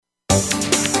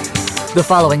The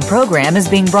following program is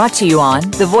being brought to you on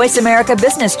the Voice America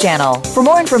Business Channel. For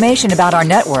more information about our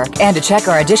network and to check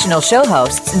our additional show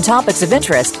hosts and topics of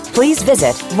interest, please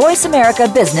visit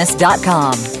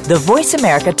voiceamericabusiness.com. The Voice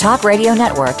America Talk Radio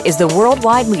Network is the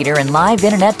worldwide leader in live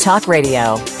Internet talk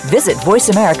radio. Visit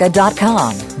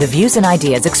voiceamerica.com. The views and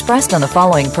ideas expressed on the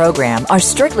following program are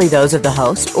strictly those of the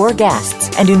host or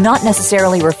guests and do not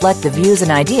necessarily reflect the views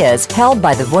and ideas held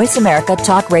by the Voice America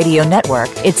Talk Radio Network,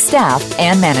 its staff,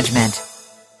 and management.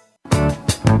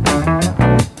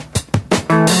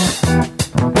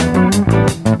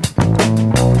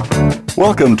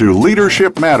 Welcome to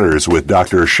Leadership Matters with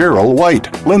Dr. Cheryl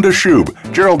White, Linda Shube,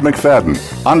 Gerald McFadden,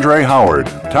 Andre Howard,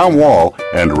 Tom Wall,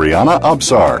 and Rihanna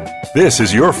Absar. This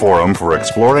is your forum for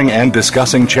exploring and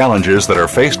discussing challenges that are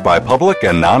faced by public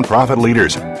and nonprofit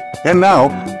leaders. And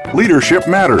now, Leadership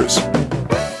Matters.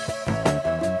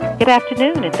 Good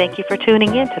afternoon, and thank you for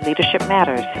tuning in to Leadership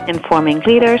Matters, informing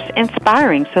leaders,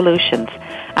 inspiring solutions.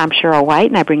 I'm Cheryl White,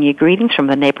 and I bring you greetings from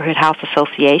the Neighborhood House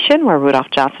Association, where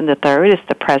Rudolph Johnson III is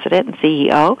the president and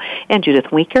CEO, and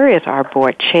Judith Winker is our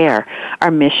board chair. Our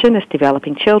mission is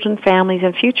developing children, families,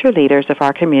 and future leaders of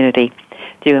our community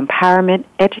through empowerment,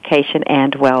 education,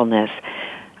 and wellness.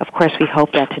 Of course, we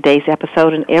hope that today's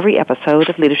episode and every episode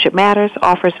of Leadership Matters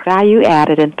offers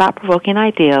value-added and thought-provoking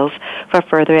ideals for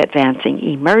further advancing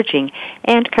emerging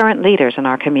and current leaders in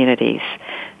our communities.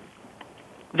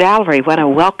 Valerie, I want to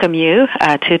welcome you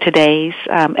to today's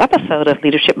episode of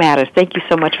Leadership Matters. Thank you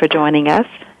so much for joining us.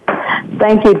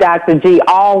 Thank you, Dr. G.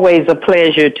 Always a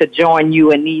pleasure to join you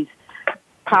in these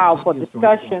powerful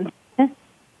discussions.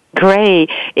 Great.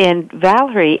 And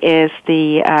Valerie is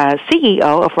the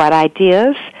CEO of Right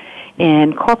Ideas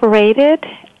Incorporated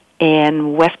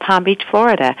in West Palm Beach,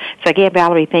 Florida. So again,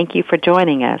 Valerie, thank you for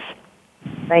joining us.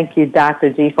 Thank you,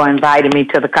 Dr. G, for inviting me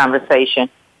to the conversation.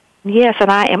 Yes,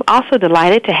 and I am also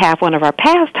delighted to have one of our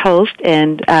past hosts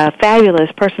and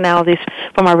fabulous personalities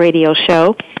from our radio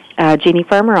show, Jeannie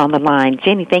Firmer, on the line.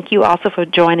 Jeannie, thank you also for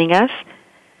joining us.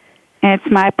 It's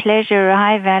my pleasure.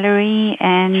 Hi, Valerie,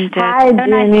 and hi, so nice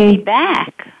to Jenny. be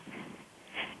back.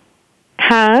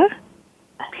 Huh?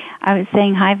 I was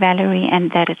saying hi, Valerie, and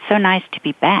that it's so nice to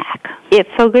be back. It's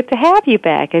so good to have you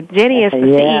back. And Jenny is the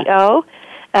CEO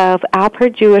of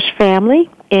Alpert Jewish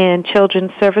Family and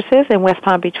Children's Services in West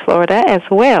Palm Beach, Florida, as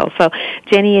well. So,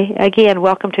 Jenny, again,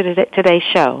 welcome to today's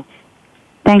show.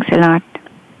 Thanks a lot.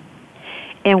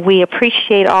 And we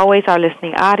appreciate always our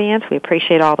listening audience. We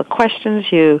appreciate all the questions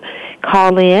you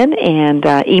call in and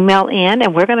email in,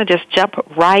 and we're going to just jump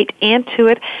right into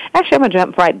it. Actually, I'm going to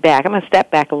jump right back. I'm going to step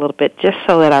back a little bit just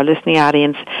so that our listening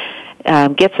audience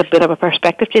gets a bit of a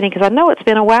perspective, Jenny, because I know it's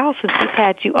been a while since we've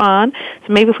had you on.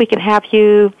 So maybe if we can have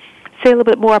you say a little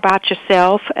bit more about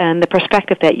yourself and the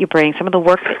perspective that you bring, some of the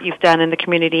work that you've done in the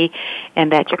community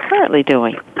and that you're currently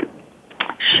doing.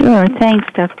 Sure. Thanks,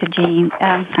 Dr. G.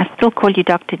 I still call you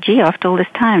Dr. G after all this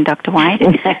time, Dr. White.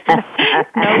 No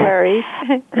worries.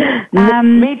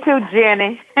 Me too,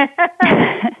 Jenny.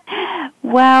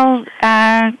 Well,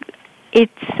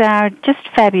 it's just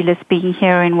fabulous being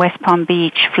here in West Palm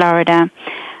Beach, Florida.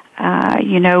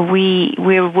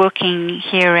 We're working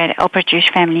here at Alpert Jewish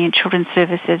Family and Children's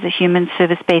Services, a human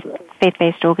service-based,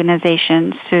 faith-based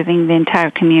organization serving the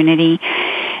entire community.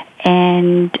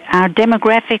 And our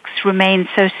demographics remain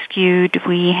so skewed.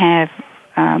 We have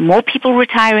more people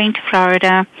retiring to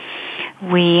Florida.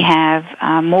 We have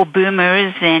more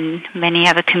boomers than many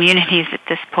other communities at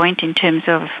this point in terms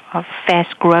of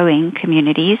fast-growing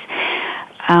communities.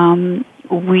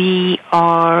 We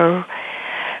are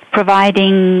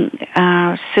providing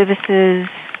services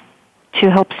to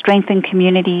help strengthen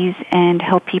communities and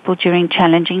help people during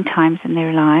challenging times in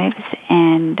their lives.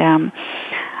 And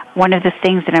one of the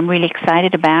things that I'm really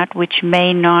excited about, which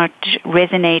may not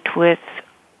resonate with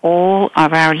all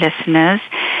of our listeners,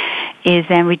 is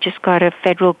that we just got a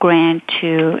federal grant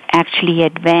to actually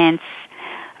advance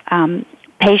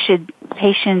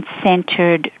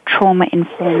patient-centered,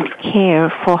 trauma-informed care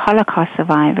for Holocaust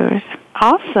survivors.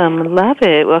 Awesome. Love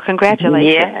it. Well,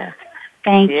 congratulations. Yeah.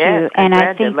 Thank you. And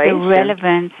I think the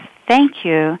relevance, thank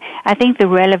you. I think the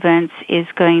relevance is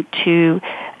going to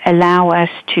allow us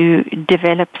to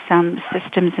develop some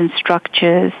systems and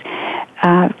structures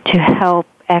to help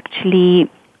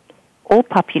actually all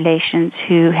populations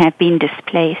who have been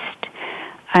displaced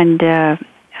under,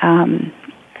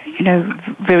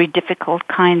 very difficult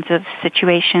kinds of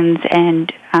situations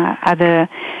and other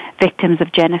victims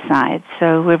of genocide.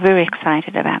 So we're very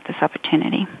excited about this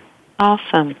opportunity.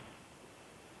 Awesome.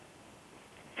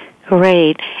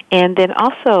 Great. And then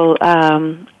also,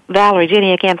 Valerie,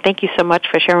 Jenny, again, thank you so much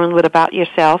for sharing a little bit about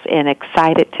yourself, and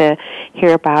excited to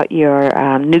hear about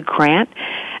your new grant.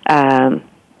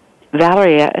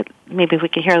 Valerie, maybe we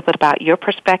can hear a little bit about your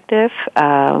perspective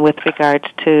with regards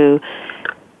to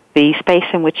the space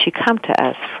in which you come to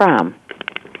us from,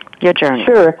 your journey.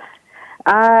 Sure.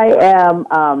 I am,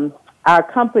 our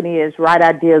company is Right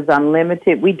Ideas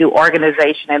Unlimited. We do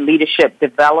organization and leadership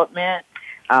development,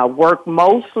 work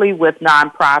mostly with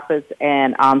nonprofits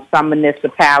and some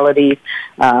municipalities,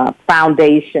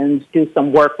 foundations, do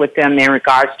some work with them in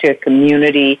regards to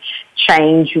community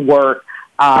change work,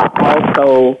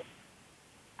 also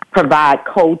provide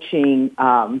coaching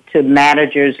to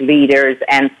managers, leaders,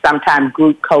 and sometimes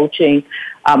group coaching.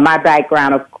 My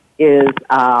background is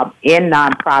in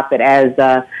nonprofit as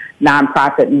a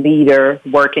nonprofit leader,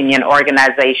 working in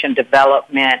organization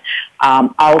development.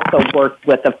 Also worked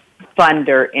with a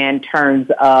funder in terms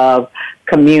of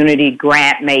community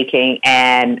grant making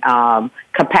and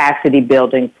capacity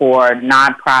building for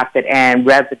nonprofit and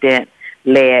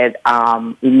resident-led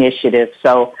initiatives.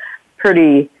 So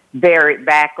pretty varied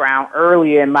background.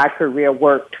 Earlier in my career,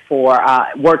 worked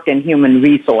in human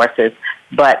resources,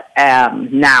 but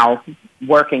now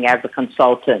working as a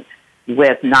consultant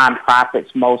with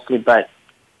nonprofits mostly. But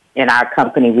in our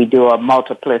company, we do a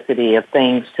multiplicity of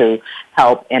things to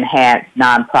help enhance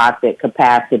nonprofit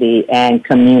capacity and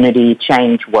community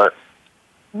change work.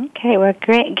 Okay, well,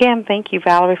 great. Again, thank you,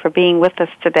 Valerie, for being with us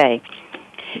today.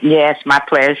 Yes, my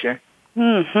pleasure.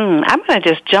 I'm going to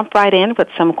just jump right in with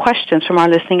some questions from our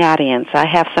listening audience. I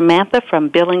have Samantha from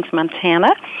Billings,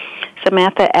 Montana.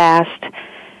 Samantha asked,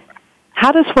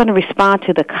 how does one respond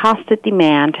to the constant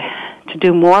demand to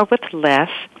do more with less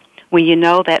when you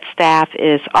know that staff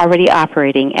is already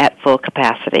operating at full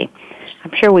capacity?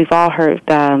 I'm sure we've all heard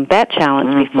that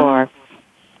challenge before.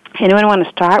 Anyone want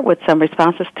to start with some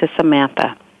responses to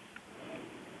Samantha?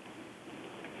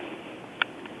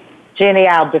 Jenny,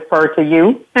 I'll defer to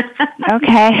you.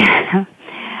 Okay.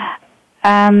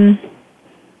 I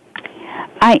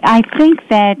think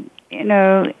that,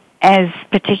 as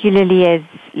particularly as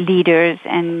leaders,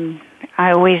 and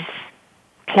I always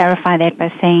clarify that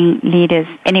by saying leaders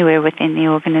anywhere within the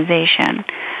organization,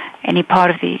 any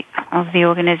part of the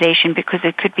organization, because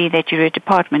it could be that you're a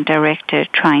department director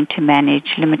trying to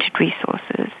manage limited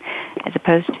resources as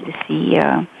opposed to the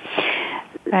CEO.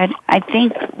 But I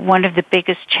think one of the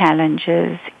biggest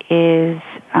challenges is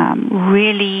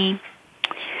really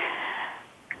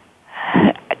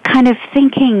kind of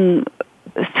thinking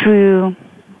through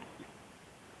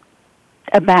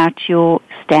about your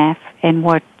staff and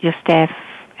what your staff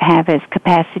have as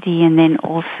capacity, and then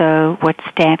also what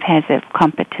staff has as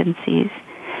competencies.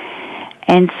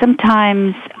 And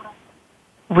sometimes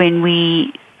when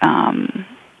we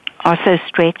are so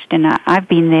stretched, and I've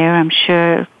been there, I'm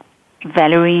sure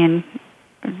Valerie and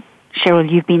Cheryl,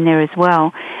 you've been there as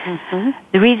well.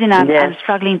 The reason I'm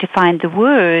struggling to find the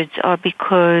words are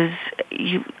because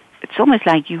it's almost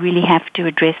like you really have to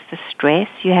address the stress.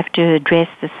 You have to address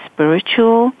the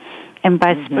spiritual. And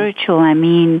by spiritual, I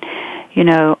mean,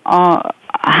 how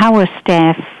are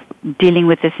staff dealing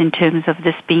with this in terms of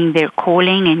this being their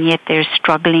calling, and yet they're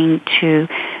struggling to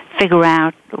figure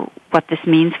out what this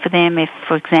means for them if,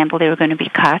 for example, there are going to be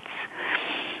cuts.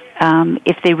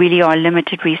 If they really are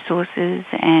limited resources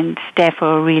and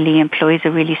employees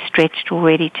are really stretched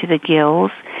already to the gills,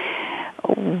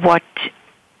 what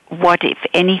if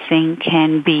anything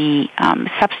can be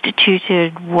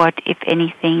substituted? What if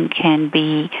anything can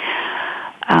be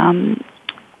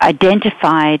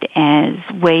identified as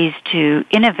ways to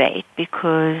innovate?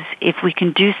 Because if we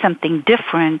can do something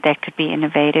different, that could be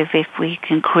innovative. If we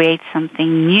can create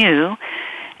something new,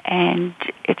 and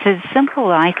it's as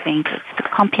simple, I think, it's a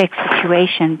complex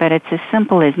situation, but it's as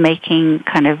simple as making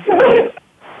kind of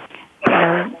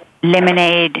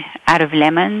lemonade out of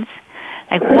lemons.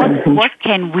 Like what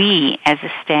can we as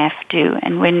a staff do?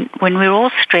 And when we're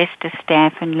all stressed as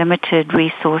staff and limited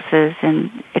resources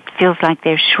and it feels like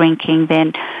they're shrinking,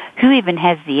 then who even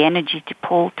has the energy to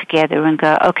pull together and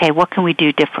go, okay, what can we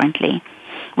do differently?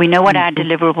 We know what our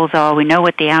deliverables are. We know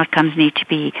what the outcomes need to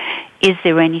be. Is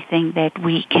there anything that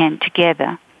we can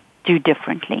together do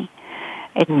differently?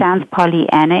 It sounds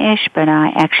Pollyanna-ish, but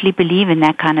I actually believe in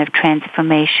that kind of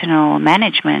transformational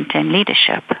management and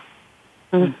leadership.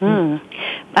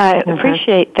 I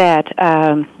appreciate that.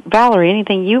 Valerie,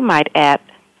 anything you might add?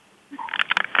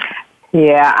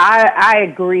 Yeah, I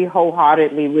agree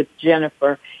wholeheartedly with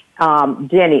Jennifer.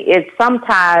 Jenny, it's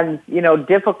sometimes,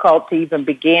 difficult to even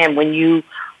begin when you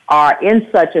are in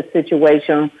such a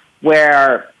situation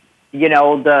where,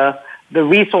 the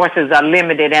resources are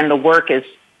limited and the work is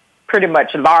pretty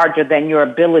much larger than your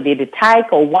ability to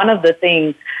tackle. One of the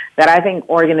things that I think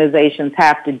organizations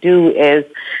have to do is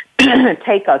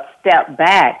take a step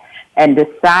back and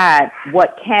decide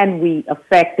what can we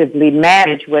effectively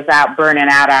manage without burning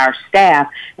out our staff.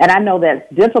 And I know that's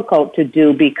difficult to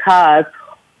do because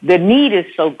the need is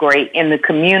so great in the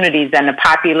communities and the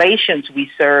populations we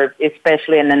serve,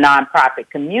 especially in the nonprofit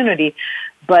community.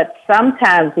 But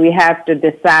sometimes we have to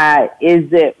decide,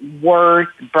 is it worth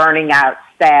burning out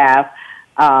staff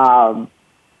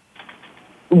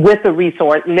with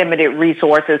the limited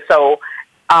resources? So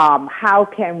how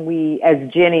can we, as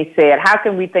Jenny said, how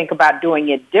can we think about doing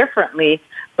it differently?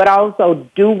 But also,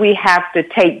 do we have to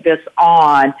take this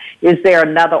on? Is there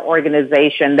another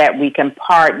organization that we can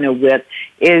partner with?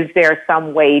 Is there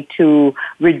some way to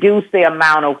reduce the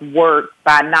amount of work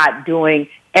by not doing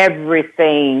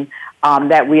everything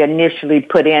that we initially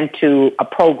put into a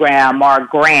program or a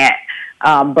grant,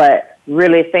 but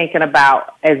really thinking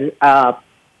about as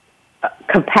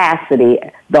capacity,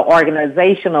 the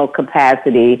organizational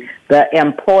capacity, the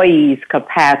employees'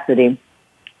 capacity,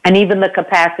 and even the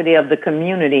capacity of the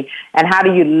community, and how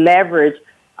do you leverage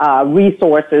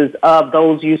resources of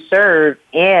those you serve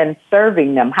in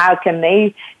serving them? How can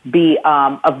they be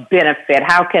of benefit?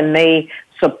 How can they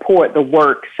support the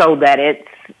work so that it's,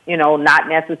 not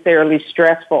necessarily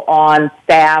stressful on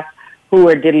staff who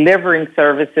are delivering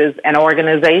services and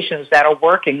organizations that are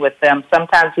working with them?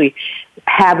 Sometimes we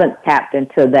haven't tapped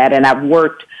into that, and I've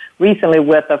worked recently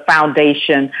with a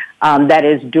foundation that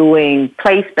is doing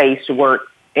place-based work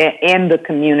in the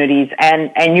communities,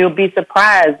 and you'll be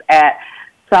surprised at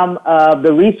some of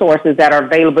the resources that are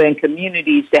available in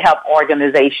communities to help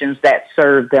organizations that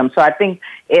serve them. So I think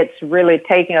it's really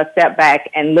taking a step back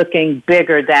and looking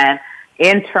bigger than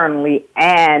internally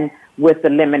and with the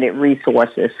limited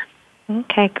resources.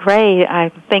 Okay, great.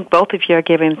 I think both of you are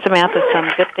giving Samantha some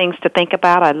good things to think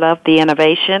about. I love the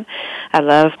innovation. I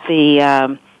love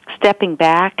the stepping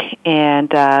back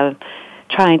and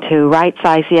trying to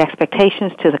right-size the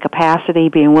expectations to the capacity,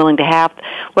 being willing to have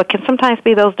what can sometimes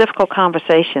be those difficult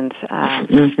conversations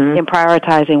in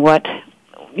prioritizing what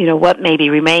maybe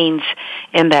remains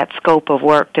in that scope of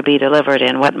work to be delivered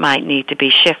and what might need to be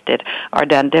shifted or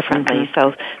done differently.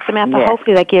 So, Samantha,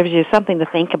 hopefully that gives you something to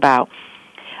think about.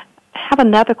 I have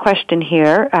another question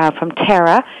here from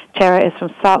Tara. Tara is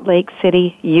from Salt Lake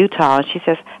City, Utah, and she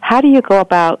says, how do you go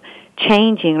about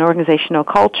changing an organizational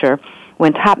culture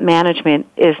when top management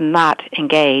is not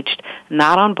engaged,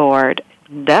 not on board,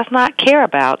 does not care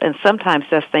about, and sometimes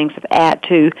does things that add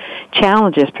to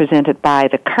challenges presented by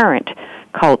the current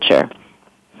culture?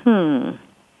 Would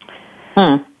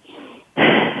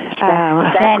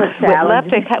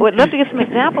love to get some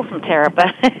examples from Tara,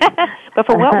 but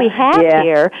for what we have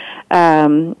here,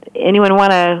 anyone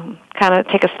want to kind of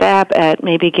take a stab at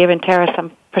maybe giving Tara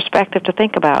some perspective to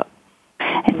think about?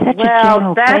 It's such a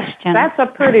general question. That's a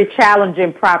pretty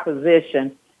challenging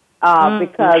proposition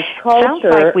because culture... Sounds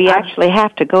like we actually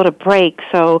have to go to break.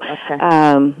 So,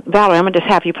 Valerie, I'm going to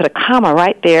just have you put a comma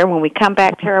right there. When we come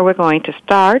back, Tara, we're going to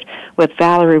start with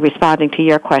Valerie responding to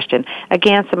your question.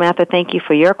 Again, Samantha, thank you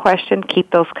for your question. Keep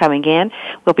those coming in.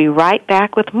 We'll be right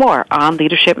back with more on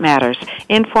Leadership Matters,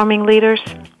 informing leaders,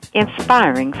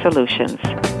 inspiring solutions.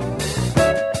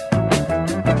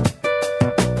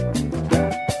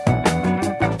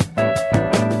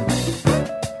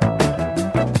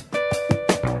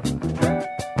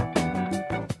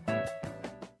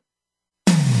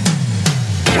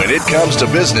 When it comes to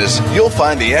business, you'll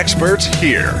find the experts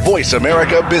here. Voice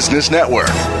America Business Network.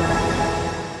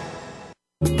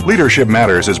 Leadership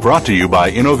Matters is brought to you by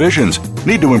Innovisions.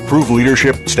 Need to improve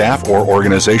leadership, staff, or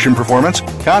organization performance?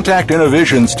 Contact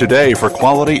Innovisions today for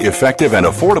quality, effective, and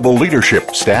affordable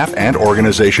leadership, staff, and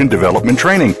organization development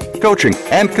training, coaching,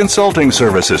 and consulting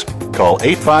services. Call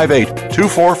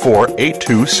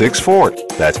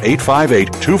 858-244-8264. That's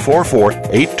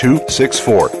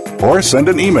 858-244-8264. Or send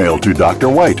an email to Dr.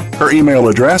 White. Her email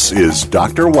address is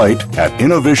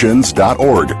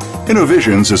drwhite@innovisions.org.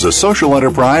 Innovisions is a social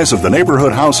enterprise of the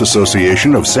Neighborhood House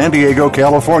Association of San Diego,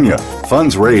 California.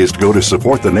 Funds raised go to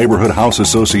support the Neighborhood House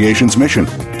Association's mission,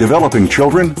 developing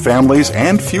children, families,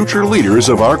 and future leaders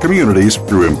of our communities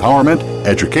through empowerment,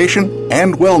 education,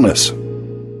 and wellness.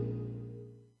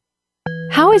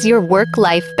 How is your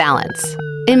work-life balance?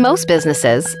 In most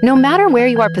businesses, no matter where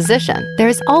you are positioned, there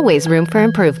is always room for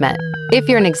improvement. If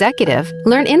you're an executive,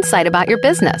 learn insight about your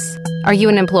business. Are you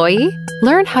an employee?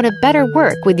 Learn how to better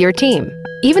work with your team.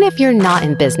 Even if you're not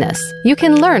in business, you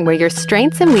can learn where your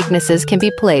strengths and weaknesses can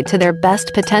be played to their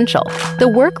best potential. The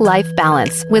Work-Life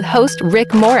Balance with host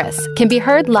Rick Morris can be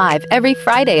heard live every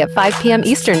Friday at 5 p.m.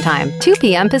 Eastern Time, 2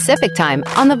 p.m. Pacific Time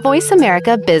on the Voice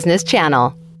America Business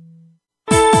Channel.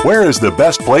 Where is the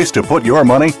best place to put your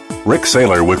money? Rick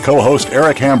Saylor with co-host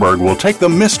Eric Hamburg will take the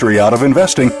mystery out of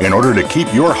investing in order to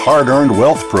keep your hard-earned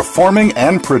wealth performing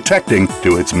and protecting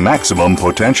to its maximum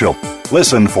potential.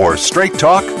 Listen for Straight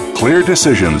Talk, Clear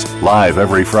Decisions, live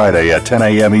every Friday at 10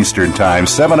 a.m. Eastern Time,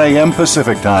 7 a.m.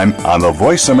 Pacific Time on the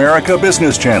Voice America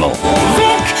Business Channel.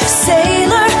 Rick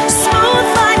Saylor,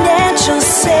 smooth financial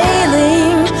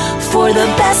sailing for the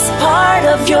best part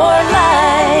of your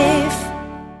life.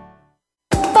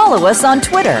 Follow us on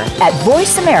Twitter at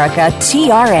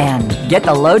VoiceAmericaTRN. Get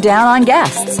the lowdown on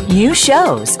guests, new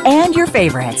shows, and your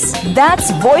favorites. That's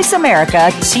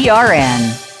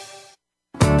VoiceAmericaTRN.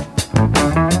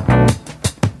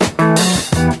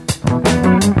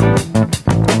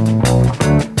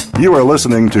 You are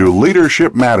listening to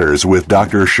Leadership Matters with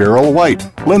Dr. Cheryl White,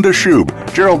 Linda Shube,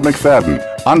 Gerald McFadden,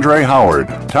 Andre Howard,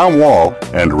 Tom Wall,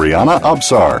 and Rihanna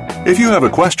Absar. If you have a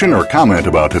question or comment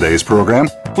about today's program,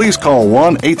 please call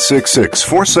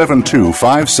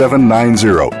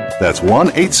 1-866-472-5790. That's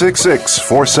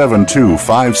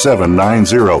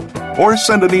 1-866-472-5790. Or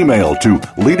send an email to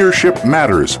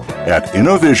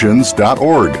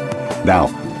leadershipmatters@innovisions.org.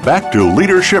 Now, back to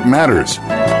Leadership Matters.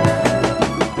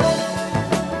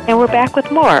 And we're back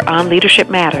with more on Leadership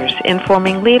Matters,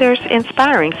 informing leaders,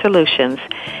 inspiring solutions.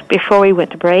 Before we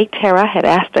went to break, Tara had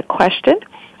asked a question,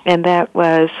 and that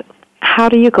was, how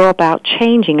do you go about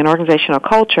changing an organizational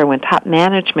culture when top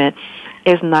management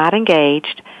is not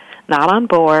engaged, not on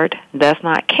board, does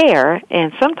not care,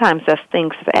 and sometimes does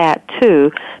things that add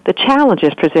to the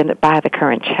challenges presented by the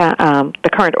current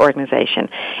organization?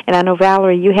 And I know,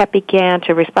 Valerie, you have began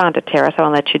to respond to Tara, so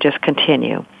I'll let you just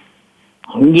continue.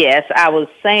 Yes, I was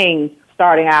saying,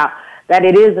 starting out, that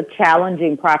it is a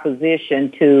challenging proposition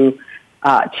to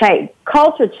change.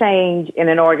 Culture change in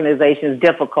an organization is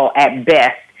difficult at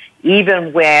best,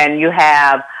 even when you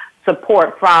have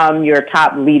support from your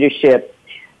top leadership.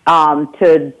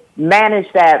 To manage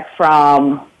that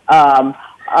from a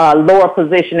lower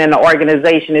position in the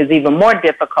organization is even more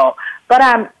difficult. But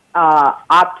I'm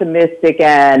optimistic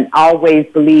and always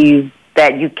believe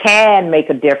that you can make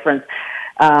a difference.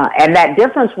 And that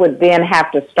difference would then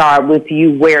have to start with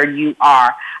you where you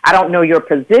are. I don't know your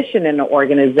position in the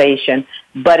organization,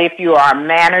 but if you are a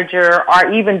manager or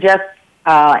even just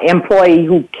employee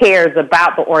who cares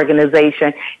about the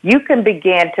organization, you can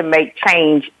begin to make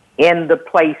change in the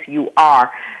place you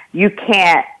are. You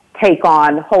can't take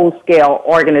on whole-scale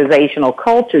organizational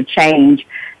culture change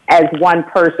as one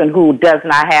person who does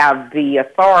not have the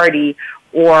authority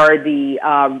or the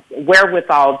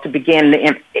wherewithal to begin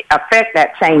to affect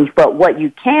that change. But what you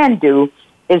can do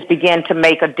is begin to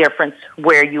make a difference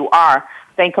where you are.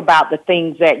 Think about the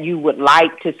things that you would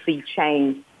like to see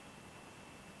change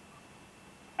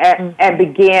and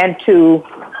begin to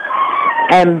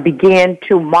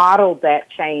model that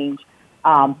change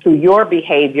through your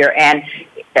behavior. And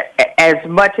as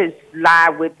much as lie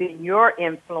within your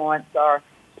influence or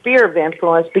sphere of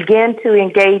influence, begin to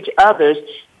engage others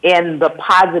in the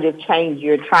positive change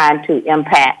you're trying to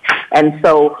impact. And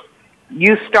so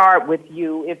you start with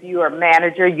you. If you're a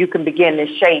manager, you can begin to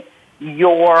shape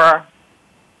your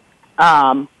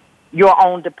own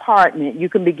department. You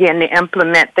can begin to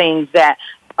implement things that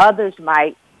others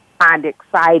might find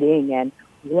exciting and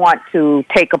want to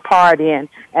take a part in,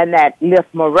 and that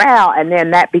lift morale, and then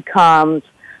that becomes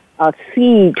a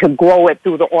seed to grow it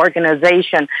through the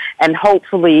organization, and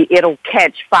hopefully it'll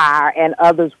catch fire and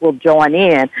others will join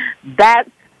in.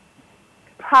 That's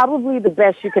probably the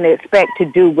best you can expect to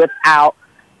do without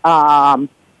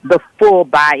the full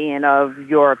buy-in of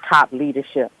your top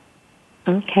leadership.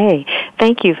 Okay.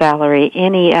 Thank you, Valerie.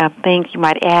 Any things you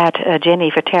might add, Jenny,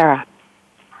 for Tara?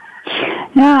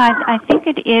 No, I think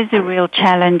it is a real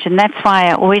challenge, and that's why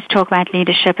I always talk about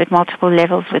leadership at multiple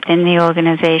levels within the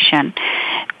organization,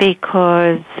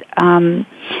 because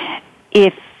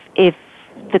if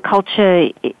the culture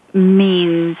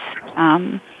means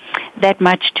that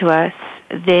much to us,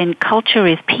 then culture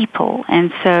is people,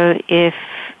 and so if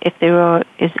there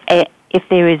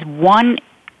is one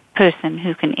person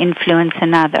who can influence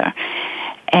another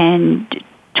and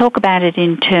talk about it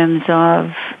in terms of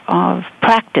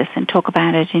practice, and talk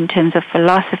about it in terms of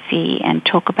philosophy, and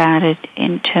talk about it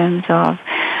in terms of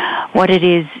what it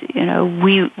is,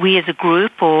 we as a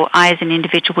group or I as an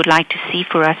individual would like to see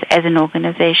for us as an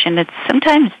organization. It's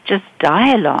sometimes just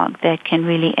dialogue that can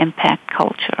really impact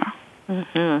culture.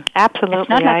 Mm-hmm. Absolutely, it's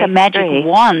not like a magic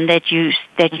wand that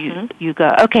you go.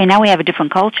 Okay, now we have a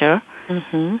different culture.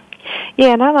 Mm-hmm.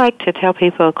 Yeah, and I like to tell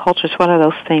people culture is one of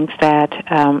those things that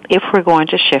if we're going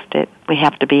to shift it, we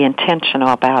have to be intentional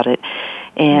about it.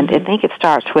 And I think it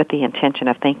starts with the intention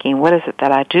of thinking, what is it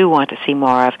that I do want to see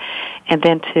more of? And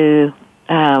then to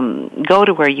go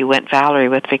to where you went, Valerie,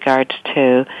 with regards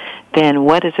to then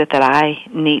what is it that I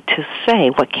need to say?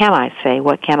 What can I say?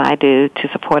 What can I do to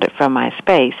support it from my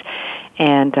space?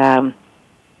 And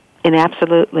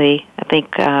absolutely, I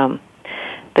think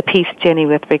the piece, Jenny,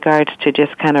 with regards to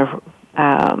just kind of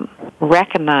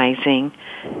recognizing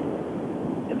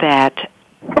that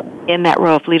in that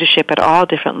role of leadership at all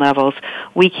different levels,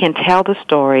 we can tell the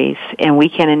stories and we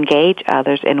can engage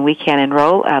others and we can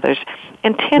enroll others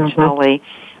intentionally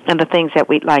in the things that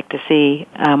we'd like to see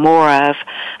more of,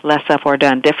 less of, or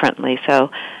done differently.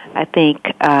 So I think,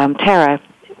 Tara,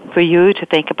 for you to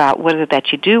think about what is it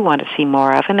that you do want to see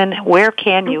more of, and then where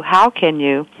can you, how can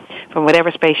you, from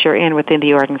whatever space you're in within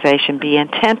the organization, be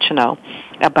intentional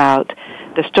about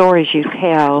the stories you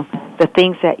tell, the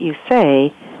things that you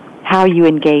say, how you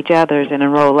engage others and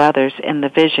enroll others in the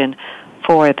vision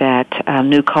for that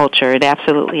new culture. And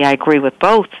absolutely, I agree with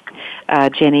both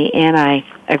Jenny and I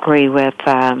agree with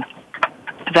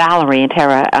Valerie and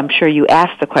Tara. I'm sure you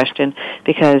asked the question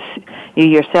because you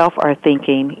yourself are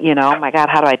thinking, oh my God,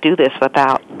 how do I do this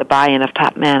without the buy-in of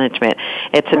top management?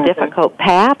 It's a difficult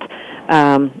path,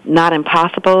 not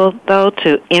impossible though,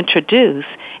 to introduce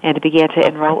and to begin to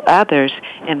enroll others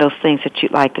in those things that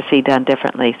you'd like to see done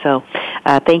differently. So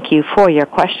thank you for your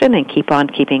question and keep on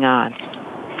keeping on.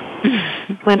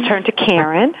 I'm going to turn to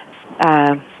Karen.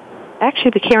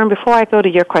 Actually, Karen, before I go to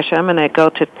your question, I'm going to go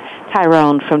to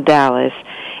Tyrone from Dallas.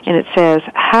 And it says,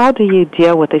 how do you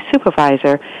deal with a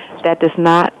supervisor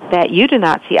that you do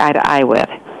not see eye to eye with?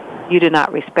 You do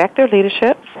not respect their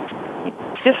leadership, you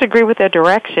disagree with their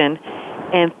direction,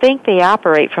 and think they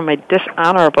operate from a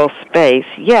dishonorable space,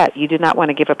 yet you do not want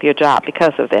to give up your job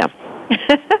because of them.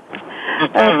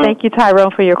 Thank you,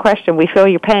 Tyrone, for your question. We feel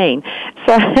your pain.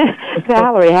 So,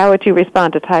 Valerie, how would you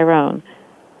respond to Tyrone?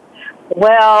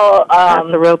 Well, that's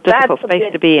a real difficult space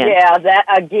to be in. Yeah, that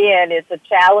again, it's a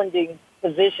challenging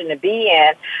position to be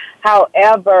in.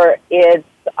 However, it's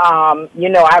I'm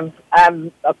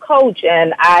a coach,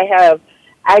 and I have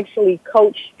actually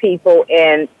coached people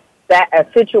in a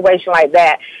situation like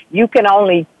that. You can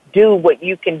only do what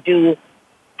you can do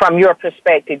from your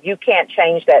perspective. You can't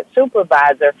change that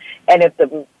supervisor, and if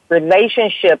the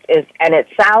relationship is, and it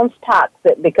sounds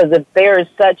toxic because if there is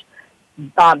such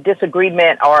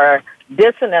disagreement or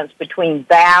dissonance between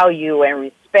value and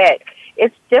respect,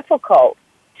 it's difficult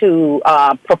to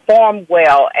perform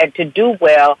well and to do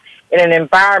well in an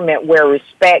environment where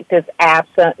respect is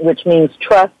absent, which means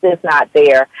trust is not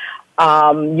there.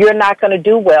 You're not going to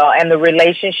do well, and the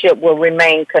relationship will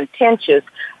remain contentious.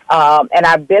 And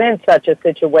I've been in such a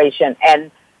situation, and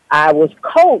I was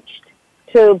coached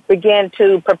to begin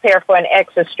to prepare for an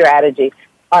exit strategy.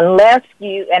 Unless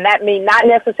you, and that means not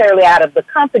necessarily out of the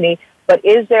company, but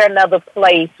is there another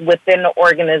place within the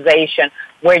organization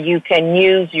where you can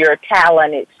use your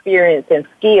talent, experience, and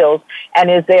skills,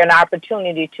 and is there an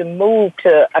opportunity to move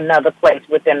to another place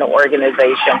within the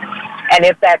organization? And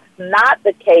if that's not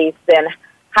the case, then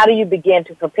how do you begin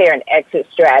to prepare an exit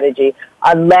strategy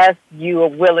unless you are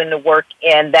willing to work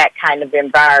in that kind of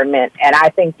environment? And I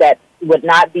think that would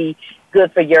not be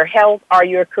good for your health or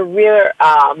your career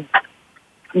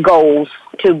goals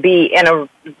to be in a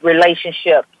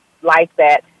relationship like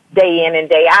that day in and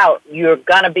day out. You're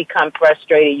going to become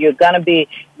frustrated. You're going to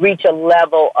reach a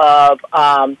level of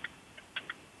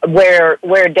where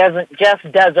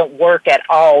it doesn't work at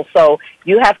all. So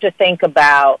you have to think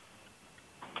about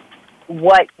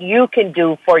what you can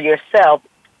do for yourself.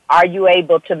 Are you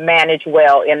able to manage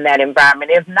well in that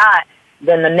environment? If not,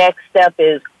 then the next step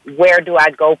is, where do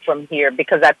I go from here?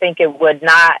 Because I think it would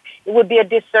be a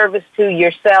disservice to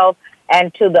yourself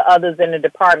and to the others in the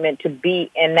department to be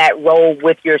in that role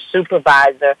with your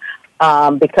supervisor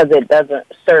because it doesn't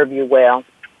serve you well.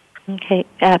 Okay.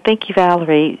 Thank you,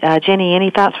 Valerie. Jenny, any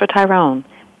thoughts for Tyrone?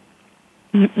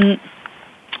 No,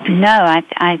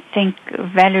 I think,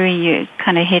 Valerie, you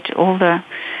kind of hit all the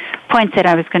points that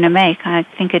I was going to make. I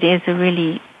think it is a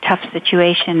really tough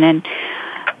situation,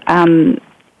 and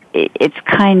it's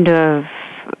kind of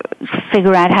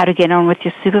figure out how to get on with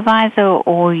your supervisor,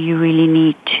 or you really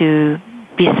need to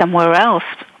be somewhere else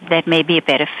that may be a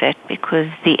better fit, because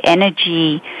the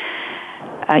energy,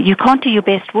 you can't do your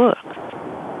best work.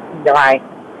 Right.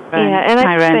 and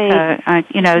Tyrone.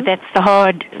 So,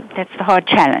 that's the hard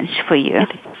challenge for you.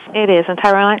 It is, and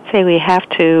Tyrone, I'd say we have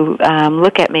to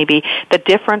look at maybe the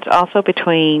difference also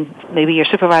between maybe your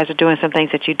supervisor doing some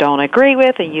things that you don't agree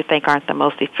with and you think aren't the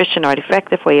most efficient or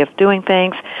effective way of doing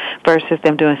things versus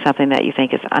them doing something that you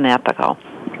think is unethical.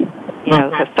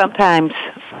 Because sometimes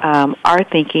our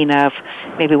thinking of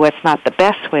maybe what's not the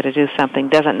best way to do something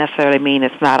doesn't necessarily mean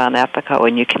it's not unethical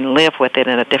and you can live with it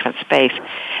in a different space.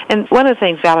 And one of the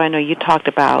things, Valerie, I know you talked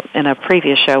about in a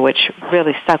previous show, which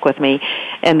really stuck with me,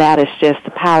 and that is just the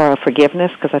power of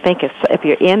forgiveness, because I think if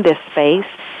you're in this space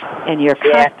and you're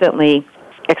constantly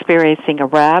experiencing a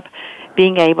rub,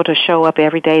 being able to show up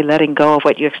every day, letting go of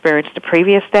what you experienced the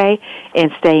previous day,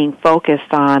 and staying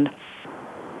focused on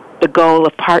the goal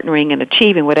of partnering and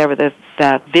achieving whatever the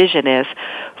vision is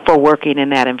for working in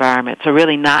that environment. So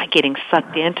really not getting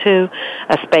sucked into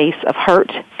a space of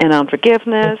hurt and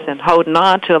unforgiveness and holding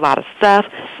on to a lot of stuff,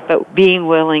 but being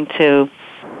willing to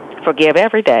forgive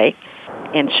every day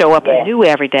and show up anew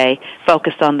every day,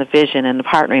 focused on the vision, and the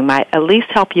partnering might at least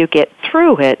help you get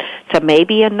through it to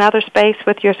maybe another space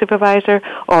with your supervisor,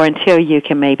 or until you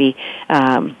can maybe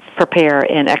prepare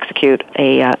and execute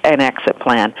an exit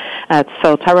plan.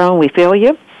 So, Tyrone, we feel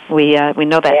you. We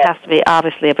know that has to be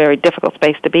obviously a very difficult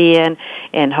space to be in,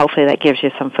 and hopefully that gives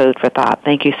you some food for thought.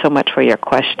 Thank you so much for your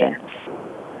question.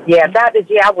 Yeah, Dr.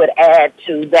 G, I would add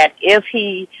to that if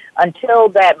he, until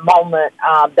that moment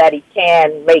that he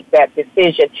can make that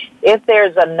decision, if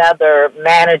there's another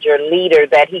manager, leader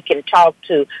that he can talk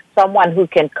to, someone who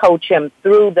can coach him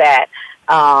through that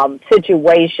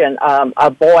situation, a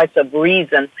voice of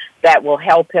reason that will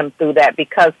help him through that,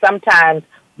 because sometimes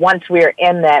once we're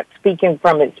in that, speaking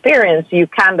from experience, you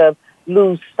kind of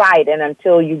lose sight, and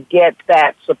until you get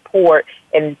that support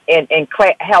and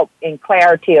help in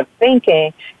clarity of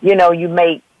thinking, you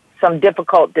make some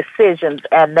difficult decisions,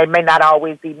 and they may not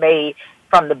always be made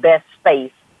from the best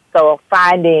space. So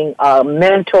finding a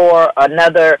mentor,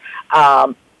 another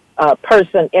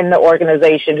person in the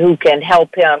organization who can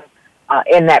help him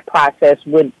in that process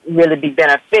would really be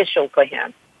beneficial for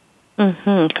him.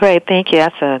 Mm-hmm. Great, thank you.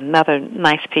 That's another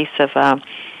nice piece of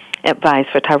advice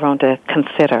for Tyrone to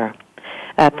consider.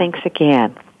 Thanks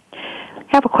again. I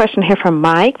have a question here from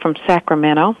Mike from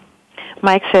Sacramento.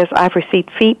 Mike says, I've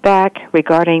received feedback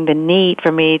regarding the need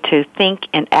for me to think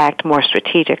and act more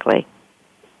strategically.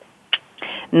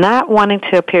 Not wanting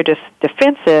to appear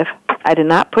defensive, I did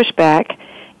not push back,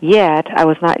 yet I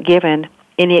was not given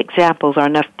any examples or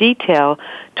enough detail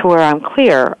to where I'm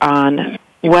clear on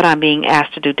what I'm being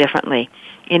asked to do differently.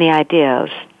 Any ideas?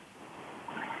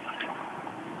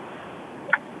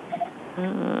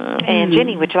 And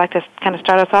Jenny, would you like to kind of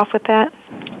start us off with that?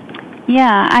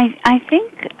 Yeah, I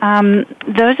think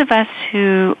those of us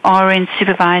who are in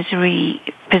supervisory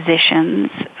positions,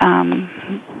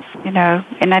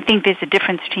 and I think there's a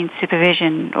difference between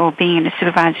supervision or being in a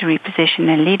supervisory position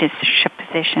and leadership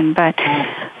position, but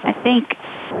I think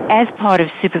as part of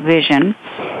supervision,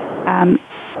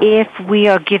 if we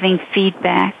are giving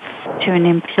feedback to an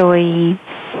employee,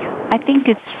 I think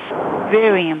it's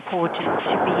very important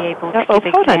to be able to give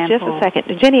examples. Hold on just a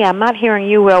second. Jenny, I'm not hearing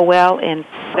you real well, and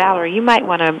Valerie, you might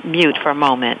want to mute for a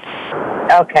moment.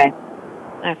 Okay.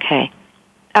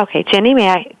 Okay, Jenny,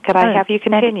 could I have you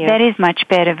continue? That is much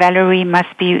better. Valerie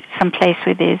must be someplace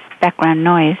where there's background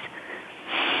noise.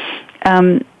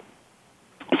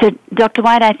 So, Dr.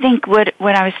 White, I think what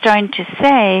I was trying to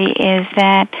say is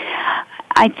that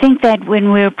I think that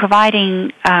when we're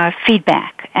providing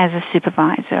feedback as a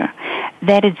supervisor,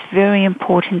 that it's very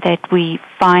important that we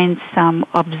find some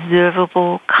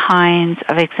observable kinds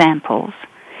of examples,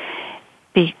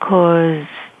 because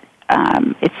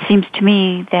it seems to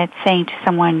me that saying to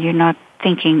someone you're not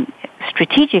thinking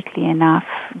strategically enough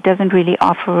doesn't really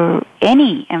offer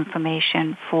any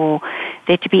information for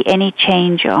there to be any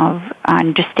change of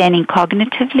understanding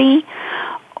cognitively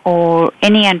or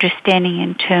any understanding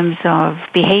in terms of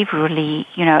behaviorally,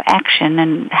 action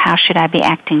and how should I be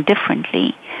acting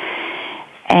differently.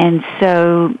 And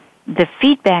so the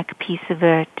feedback piece of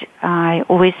it, I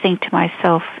always think to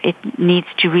myself, it needs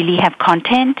to really have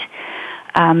content.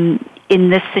 In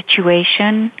this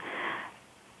situation,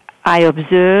 I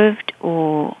observed,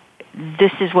 or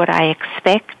this is what I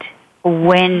expect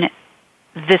when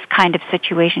this kind of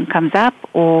situation comes up,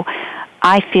 or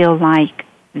I feel like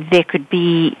there could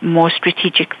be more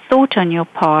strategic thought on your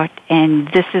part, and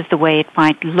this is the way it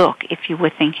might look if you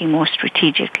were thinking more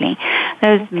strategically.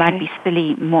 Those might be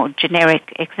silly, more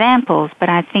generic examples, but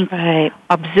I think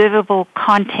observable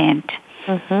content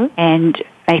and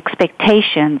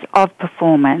expectations of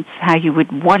performance, how you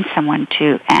would want someone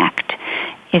to act,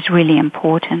 is really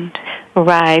important.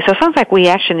 Right. So it sounds like we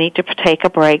actually need to take a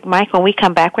break. Mike, when we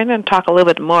come back, we're going to talk a little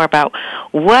bit more about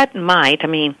what might,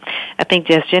 I think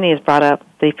just Jenny has brought up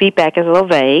the feedback is a little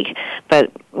vague, but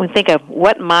when we think of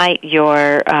what might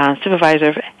your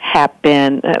supervisor have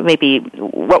been, maybe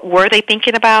what were they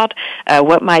thinking about,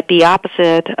 what might be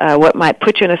opposite, what might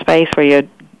put you in a space where you're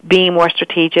being more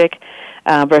strategic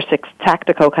versus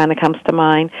tactical kind of comes to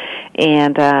mind.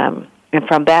 And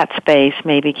from that space,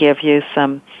 maybe give you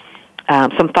some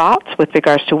thoughts with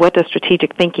regards to what does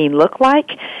strategic thinking look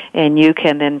like, and you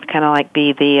can then kind of like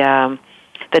be the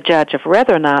judge of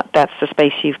whether or not that's the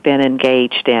space you've been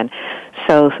engaged in.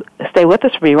 So stay with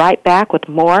us. We'll be right back with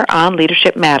more on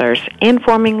Leadership Matters,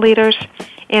 informing leaders,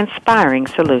 inspiring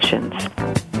solutions.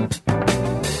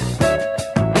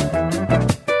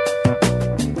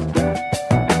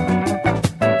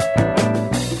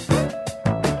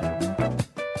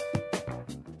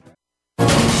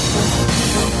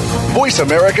 Voice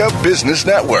America Business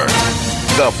Network,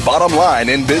 the bottom line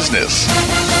in business.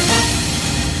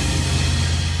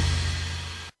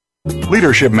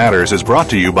 Leadership Matters is brought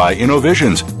to you by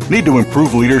Innovisions. Need to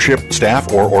improve leadership,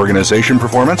 staff, or organization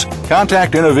performance?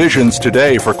 Contact Innovisions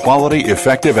today for quality,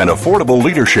 effective, and affordable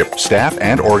leadership, staff,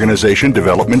 and organization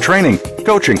development training,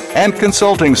 coaching, and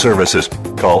consulting services.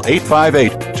 Call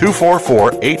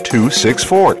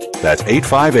 858-244-8264. That's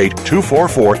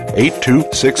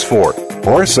 858-244-8264.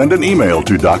 Or send an email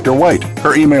to Dr. White.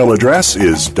 Her email address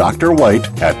is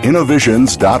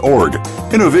drwhite@innovisions.org.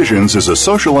 Innovisions is a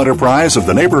social enterprise of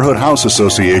the Neighborhood House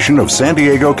Association of San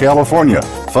Diego, California.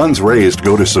 Funds raised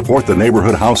go to support the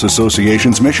Neighborhood House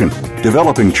Association's mission,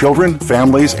 developing children,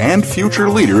 families, and future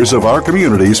leaders of our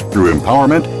communities through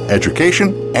empowerment,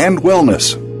 education, and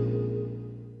wellness.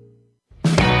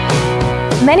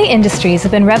 Many industries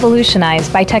have been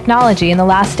revolutionized by technology in the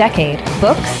last decade.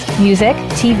 Books, music,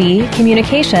 TV,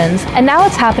 communications, and now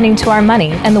it's happening to our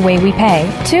money and the way we pay.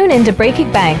 Tune in to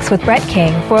Breaking Banks with Brett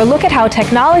King for a look at how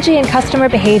technology and customer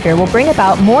behavior will bring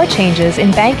about more changes in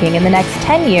banking in the next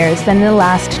 10 years than in the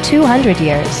last 200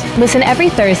 years. Listen every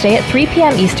Thursday at 3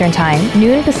 p.m. Eastern Time,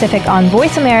 noon Pacific on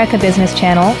Voice America Business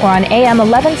Channel or on AM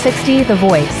 1160 The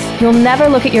Voice. You'll never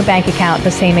look at your bank account the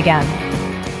same again.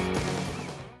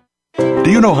 Do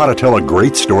you know how to tell a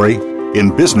great story? In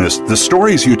business, the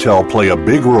stories you tell play a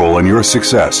big role in your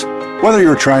success. Whether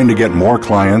you're trying to get more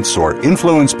clients or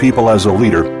influence people as a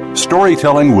leader,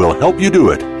 storytelling will help you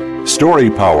do it. Story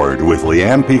Powered with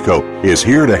Leanne Pico is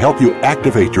here to help you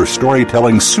activate your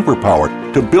storytelling superpower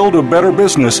to build a better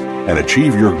business and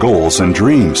achieve your goals and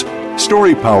dreams.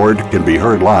 Story Powered can be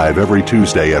heard live every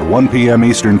Tuesday at 1 p.m.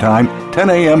 Eastern Time,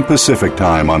 10 a.m. Pacific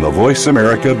Time on the Voice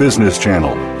America Business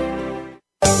Channel.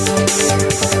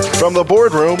 From the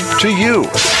boardroom to you,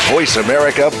 Voice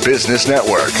America Business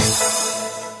Network.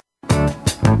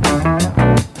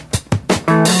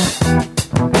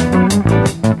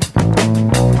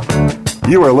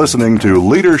 You are listening to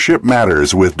Leadership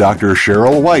Matters with Dr.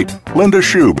 Cheryl White, Linda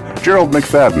Shube, Gerald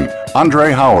McFadden,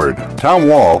 Andre Howard, Tom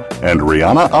Wall, and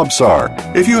Rihanna Absar.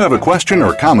 If you have a question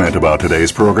or comment about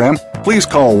today's program, please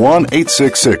call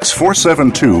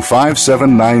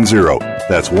 1-866-472-5790.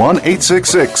 That's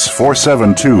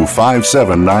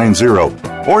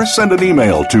 1-866-472-5790. Or send an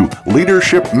email to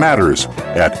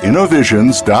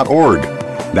leadershipmatters@innovisions.org.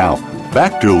 Now,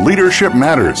 back to Leadership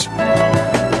Matters.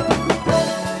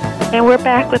 And we're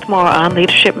back with more on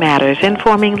Leadership Matters,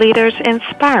 informing leaders,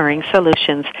 inspiring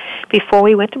solutions. Before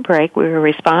we went to break, we were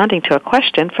responding to a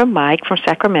question from Mike from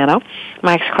Sacramento.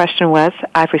 Mike's question was,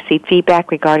 I've received feedback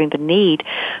regarding the need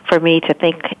for me to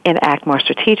think and act more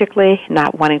strategically,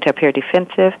 not wanting to appear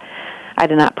defensive. I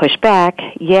did not push back,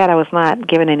 yet I was not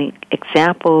given any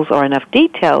examples or enough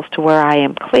details to where I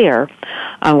am clear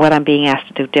on what I'm being asked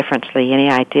to do differently. Any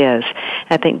ideas?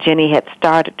 I think Jenny had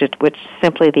started with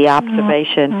simply the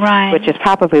observation, right, which is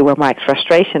probably where Mike's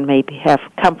frustration may have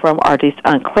come from, or at least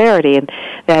unclarity, and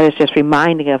that is just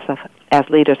reminding us of, as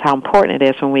leaders, how important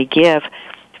it is when we give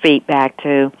feedback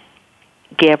to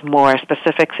give more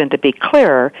specifics and to be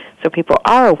clearer so people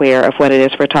are aware of what it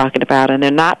is we're talking about, and they're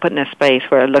not put in a space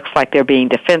where it looks like they're being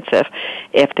defensive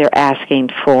if they're asking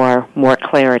for more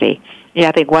clarity. Yeah,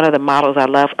 I think one of the models I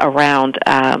love around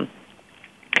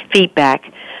feedback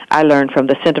I learned from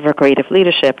the Center for Creative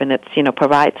Leadership, and it's,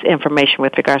 provides information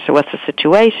with regards to what's the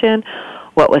situation,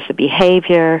 what was the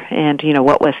behavior, and,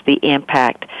 what was the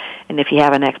impact. And if you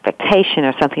have an expectation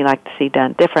or something you'd like to see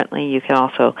done differently, you can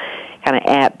also kind of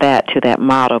add that to that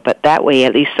model. But that way,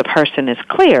 at least the person is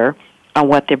clear on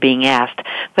what they're being asked.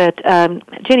 But,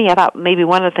 Jenny, I thought maybe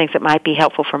one of the things that might be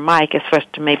helpful for Mike is for us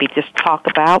to maybe just talk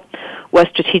about what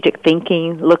strategic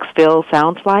thinking looks, feels,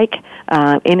 sounds like.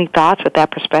 Any thoughts with that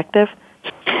perspective?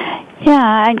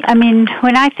 Yeah, I mean,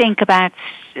 when I think about,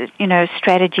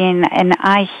 strategy, and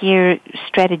I hear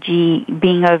strategy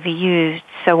being overused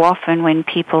so often when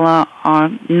people are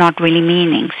not really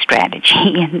meaning strategy,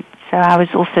 and so I was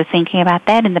also thinking about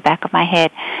that in the back of my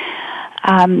head.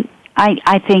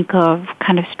 I think of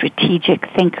kind of strategic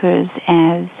thinkers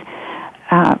as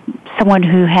someone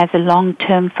who has a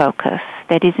long-term focus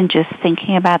that isn't just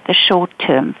thinking about the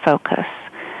short-term focus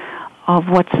of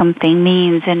what something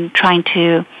means and trying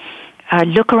to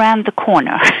look around the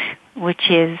corner, which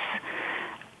is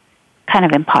kind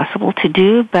of impossible to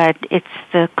do, but it's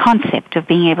the concept of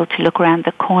being able to look around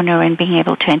the corner and being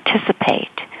able to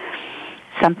anticipate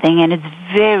something, and it's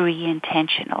very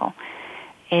intentional.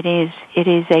 It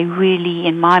is a really,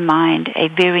 in my mind, a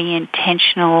very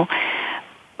intentional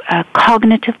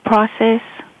cognitive process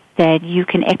that you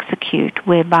can execute,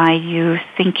 whereby you're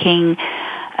thinking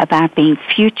about being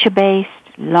future-based,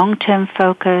 long-term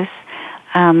focus,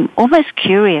 almost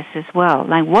curious as well.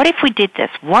 Like, what if we did this?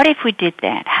 What if we did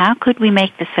that? How could we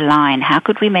make this align? How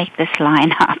could we make this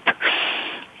line up?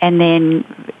 And then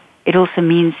it also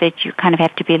means that you kind of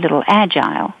have to be a little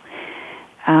agile.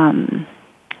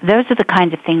 Those are the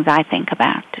kinds of things I think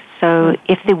about. So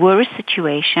if there were a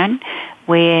situation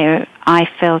where I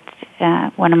felt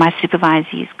one of my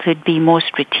supervisees could be more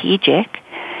strategic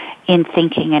in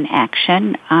thinking and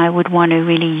action, I would want to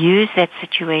really use that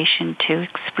situation to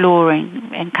explore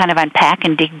and kind of unpack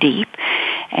and dig deep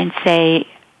and say,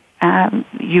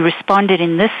 you responded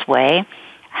in this way,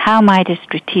 how might a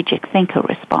strategic thinker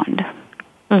respond?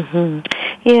 Mm-hmm.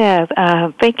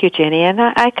 Yeah, thank you, Jenny. And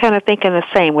I kind of think in the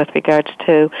same with regards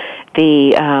to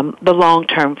the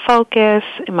long-term focus.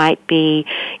 It might be,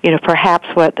 perhaps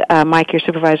what Mike, your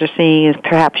supervisor, is seeing is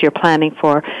perhaps you're planning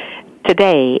for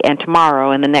today and tomorrow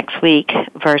and the next week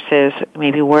versus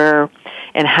maybe where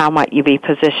and how might you be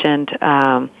positioned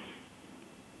a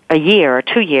year or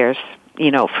 2 years,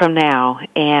 from now.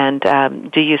 And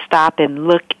do you stop and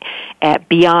look at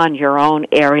beyond your own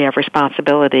area of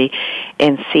responsibility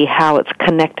and see how it's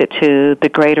connected to the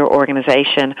greater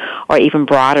organization or even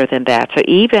broader than that? So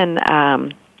even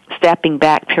stepping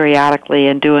back periodically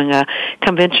and doing a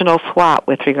conventional SWOT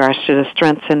with regards to the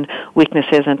strengths and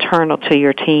weaknesses internal to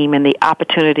your team and the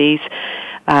opportunities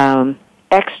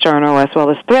external as well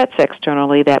as threats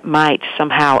externally that might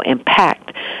somehow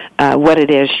impact what it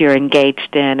is you're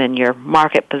engaged in and your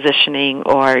market positioning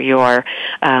or your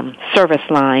service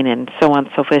line and so on,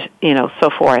 so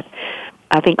forth.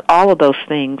 I think all of those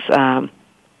things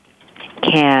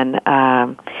can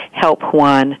help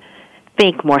one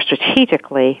think more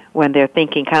strategically when they're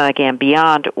thinking kind of, again,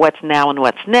 beyond what's now and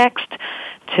what's next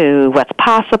to what's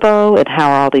possible and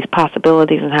how are all these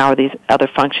possibilities and how are these other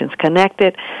functions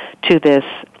connected to this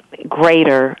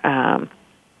greater,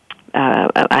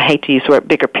 I hate to use the word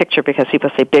bigger picture because people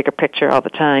say bigger picture all the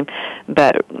time,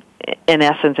 but in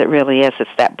essence it really is. It's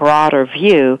that broader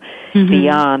view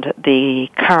beyond the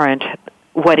current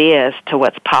what is to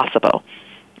what's possible.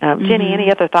 Jenny,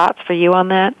 any other thoughts for you on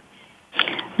that?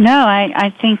 No,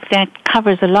 I think that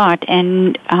covers a lot.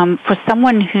 And for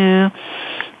someone who,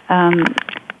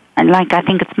 like I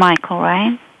think it's Michael,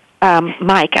 right?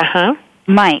 Mike,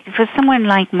 Mike. For someone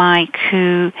like Mike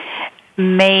who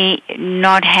may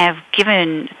not have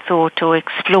given thought or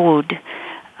explored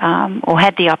or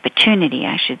had the opportunity,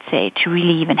 I should say, to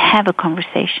really even have a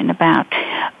conversation about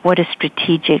what does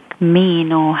strategic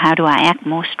mean or how do I act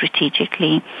more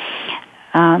strategically,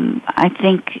 I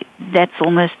think that's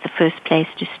almost the first place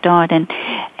to start. And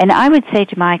I would say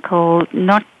to Michael,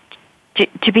 not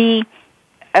to be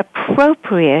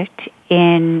appropriate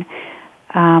in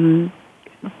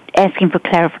asking for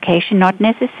clarification, not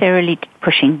necessarily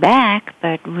pushing back,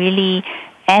 but really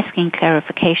asking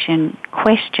clarification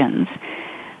questions.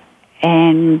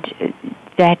 And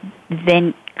that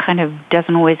then kind of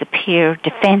doesn't always appear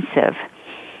defensive.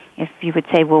 If you would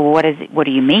say, well, what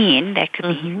do you mean? That could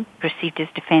be perceived as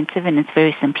defensive, and it's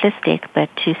very simplistic. But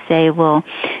to say, well,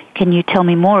 can you tell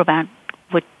me more about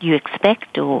what you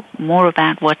expect or more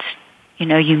about what's, you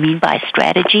mean by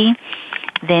strategy,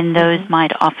 then those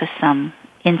might offer some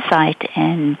insight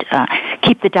and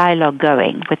keep the dialogue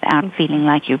going without feeling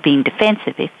like you're being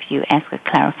defensive if you ask a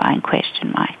clarifying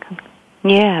question, Mike.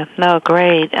 Yeah, no,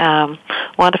 great.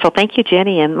 Wonderful. Thank you,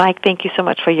 Jenny. And Mike, thank you so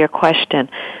much for your question.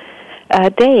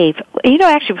 Dave,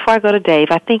 actually, before I go to Dave,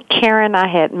 I think Karen, I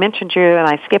had mentioned you, and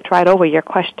I skipped right over your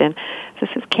question. This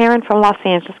is Karen from Los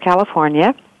Angeles,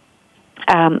 California.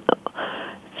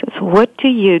 What do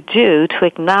you do to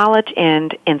acknowledge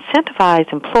and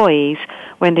incentivize employees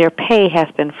when their pay has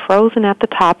been frozen at the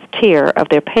top tier of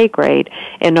their pay grade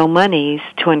and no monies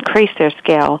to increase their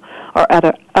scale or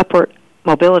other upward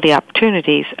mobility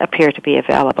opportunities appear to be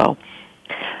available.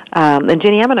 And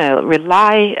Jenny, I'm going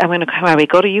to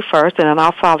go to you first, and then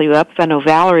I'll follow you up. I know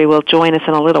Valerie will join us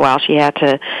in a little while. She had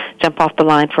to jump off the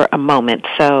line for a moment.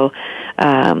 So,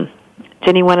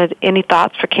 Jenny, any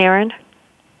thoughts for Karen?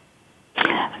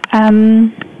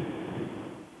 I'm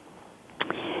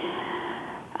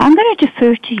going to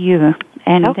defer to you,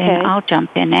 and then I'll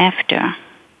jump in after.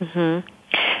 Mm-hmm.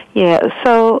 Yeah,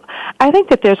 so I think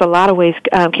that there's a lot of ways,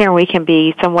 Karen, we can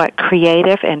be somewhat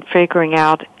creative in figuring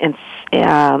out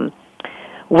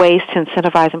ways to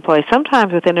incentivize employees.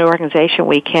 Sometimes within an organization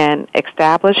we can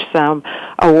establish some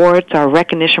awards or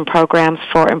recognition programs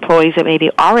for employees that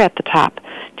maybe are at the top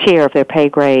tier of their pay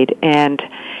grade, and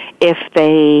if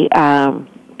they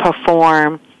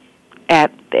perform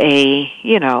at a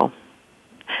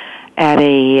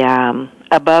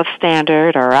above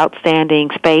standard or outstanding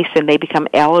space, and they become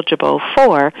eligible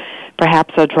for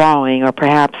perhaps a drawing or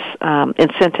perhaps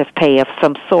incentive pay of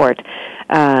some sort.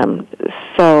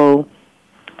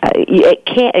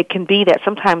 It can be that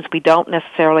sometimes we don't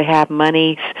necessarily have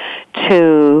money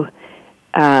to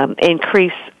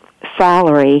increase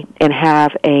salary and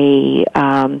have a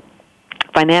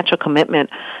financial commitment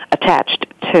attached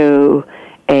to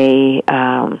a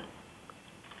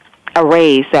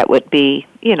raise that would be,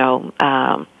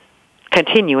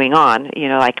 continuing on,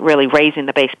 like really raising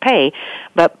the base pay,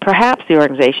 but perhaps the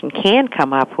organization can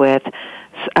come up with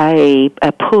a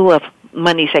pool of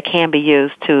monies that can be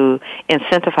used to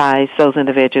incentivize those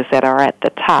individuals that are at the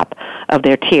top of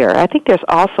their tier. I think there's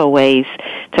also ways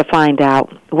to find out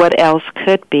what else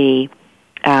could be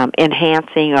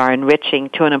enhancing or enriching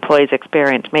to an employee's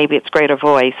experience. Maybe it's greater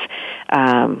voice,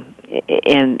 and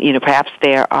perhaps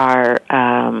there are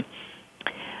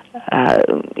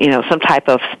some type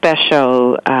of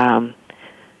special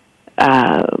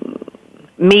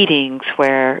meetings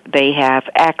where they have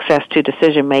access to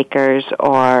decision makers,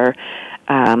 or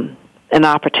an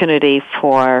opportunity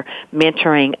for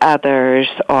mentoring others,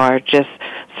 or just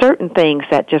certain things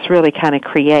that just really kind of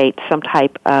create some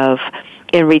type of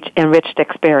enriched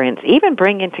experience. Even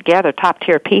bringing together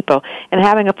top-tier people and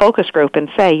having a focus group and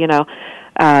say,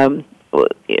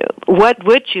 what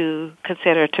would you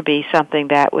consider to be something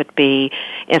that would be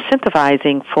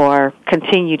incentivizing for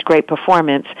continued great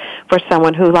performance for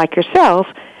someone who, like yourself,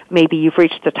 maybe you've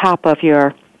reached the top of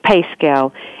your pay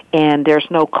scale and there's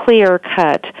no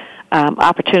clear-cut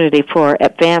opportunity for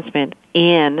advancement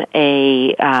in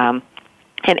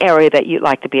an area that you'd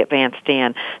like to be advanced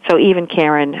in. So even,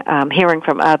 Karen, hearing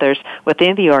from others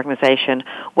within the organization,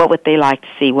 what would they like to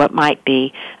see? What might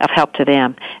be of help to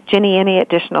them? Jenny, any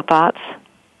additional thoughts?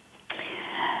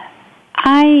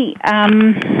 I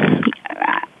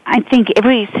think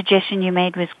every suggestion you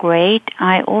made was great.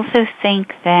 I also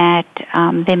think that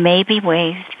there may be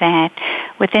ways that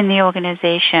within the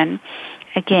organization,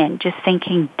 again, just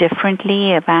thinking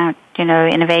differently about,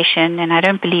 innovation, and I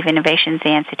don't believe innovation is the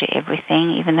answer to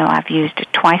everything, even though I've used it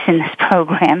twice in this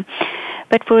program.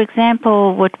 But for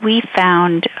example, what we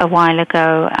found a while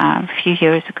ago, a few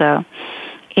years ago,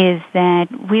 is that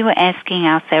we were asking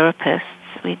our therapists,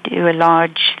 we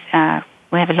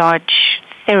have a large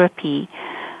therapy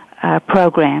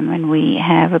program, and we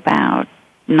have about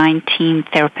 19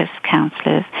 therapist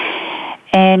counselors,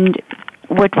 and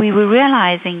what we were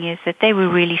realizing is that they were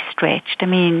really stretched. I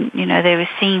mean, they were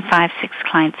seeing 5-6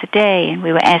 clients a day, and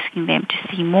we were asking them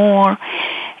to see more.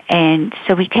 And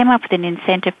so we came up with an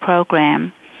incentive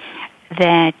program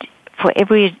that for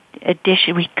every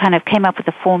addition, we kind of came up with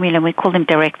a formula, and we call them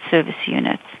direct service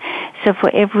units. So for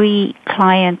every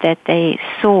client that they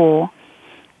saw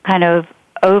kind of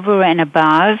over and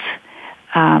above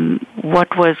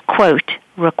what was, quote,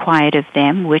 required of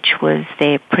them, which was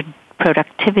their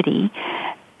productivity,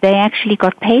 they actually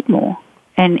got paid more,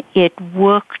 and it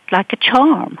worked like a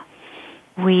charm.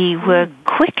 We were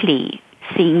quickly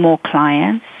seeing more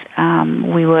clients.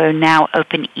 We were now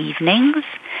open evenings,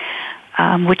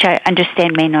 which I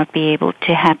understand may not be able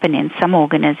to happen in some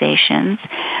organizations,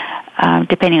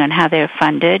 depending on how they're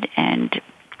funded.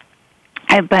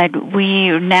 But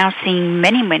we're now seeing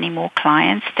many, many more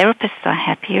clients. Therapists are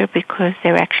happier because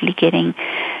they're actually getting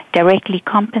directly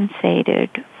compensated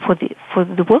for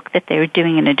the work that they're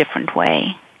doing in a different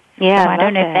way. Yeah, so I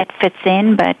don't know if that fits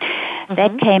in, but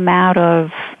that came out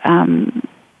of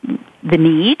the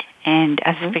need and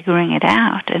us figuring it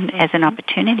out and as an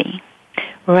opportunity.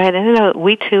 Right, and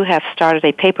we too have started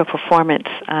a pay-per-performance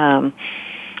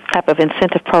type of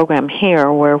incentive program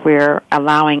here, where we're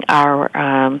allowing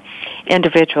our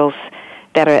individuals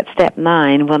that are at step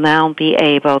 9 will now be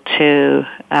able to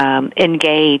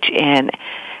engage in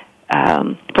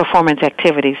performance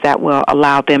activities that will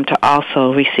allow them to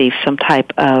also receive some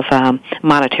type of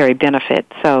monetary benefit.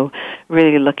 So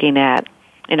really looking at,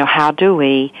 how do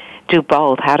we do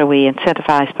both? How do we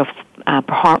incentivize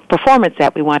performance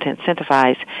that we want to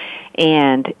incentivize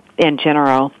and, in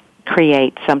general,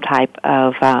 create some type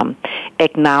of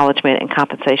acknowledgement and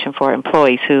compensation for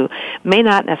employees who may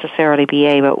not necessarily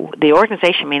the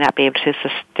organization may not be able to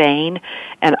sustain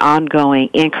an ongoing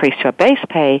increase to a base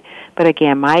pay, but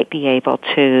again might be able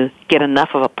to get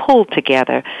enough of a pool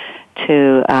together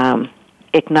to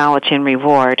acknowledge and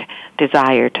reward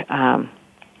desired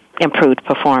improved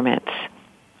performance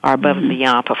or above and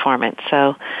beyond performance.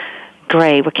 So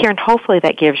great. Well, Karen, hopefully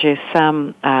that gives you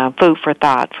some food for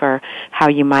thought for how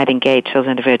you might engage those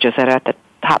individuals that are at the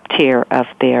top tier of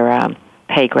their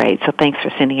pay grade. So thanks for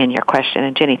sending in your question.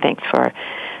 And Jenny, thanks for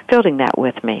fielding that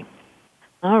with me.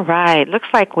 All right. Looks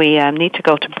like we need to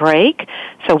go to break,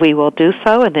 so we will do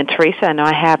so. And then, Teresa, I know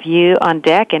I have you on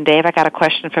deck. And, Dave, I got a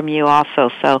question from you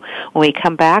also. So when we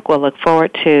come back, we'll look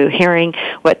forward to hearing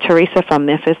what Teresa from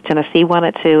Memphis, Tennessee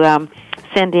wanted to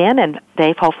send in. And,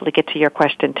 Dave, hopefully get to your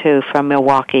question, too, from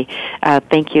Milwaukee.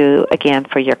 Thank you again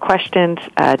for your questions.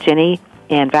 Jenny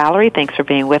and Valerie, thanks for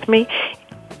being with me.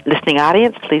 Listening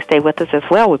audience, please stay with us as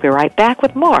well. We'll be right back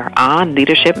with more on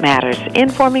Leadership Matters,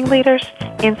 informing leaders,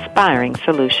 inspiring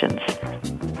solutions.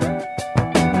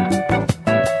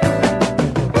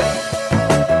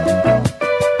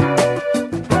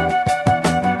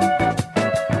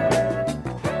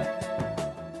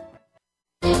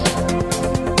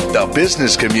 The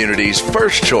business community's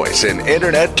first choice in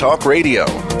Internet Talk Radio,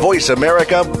 Voice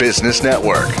America Business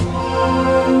Network.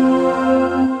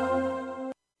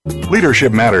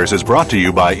 Leadership Matters is brought to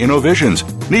you by Innovisions.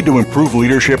 Need to improve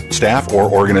leadership, staff,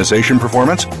 or organization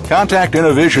performance? Contact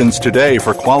Innovisions today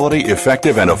for quality,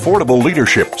 effective, and affordable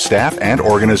leadership, staff, and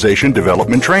organization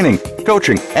development training,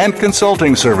 coaching, and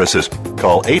consulting services.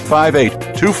 Call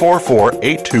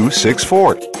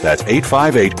 858-244-8264. That's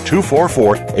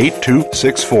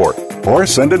 858-244-8264. Or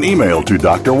send an email to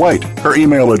Dr. White. Her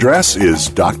email address is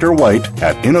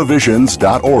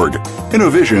drwhite@innovisions.org.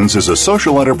 Innovisions is a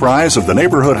social enterprise of the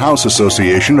Neighborhood House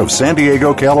Association of San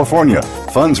Diego, California.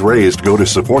 Funds raised go to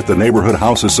support the Neighborhood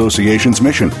House Association's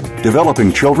mission,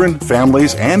 developing children,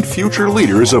 families, and future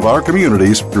leaders of our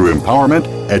communities through empowerment,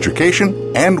 education,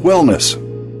 and wellness.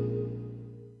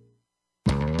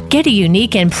 Get a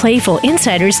unique and playful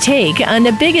insider's take on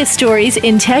the biggest stories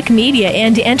in tech, media,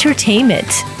 and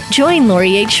entertainment. Join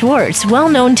Lori H. Schwartz,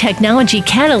 well-known technology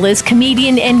catalyst,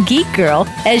 comedian, and geek girl,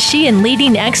 as she and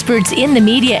leading experts in the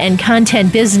media and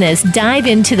content business dive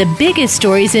into the biggest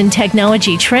stories in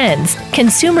technology trends,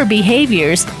 consumer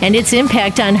behaviors, and its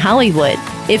impact on Hollywood.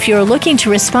 If you're looking to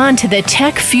respond to the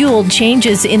tech-fueled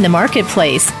changes in the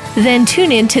marketplace, then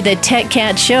tune in to the Tech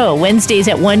Cat Show, Wednesdays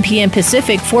at 1 p.m.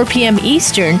 Pacific, 4 p.m.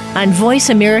 Eastern on Voice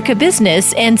America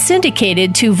Business and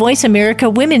syndicated to Voice America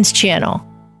Women's Channel.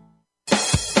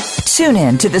 Tune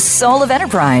in to The Soul of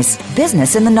Enterprise,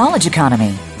 Business in the Knowledge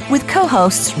Economy, with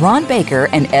co-hosts Ron Baker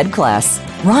and Ed Kless.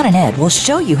 Ron and Ed will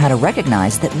show you how to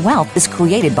recognize that wealth is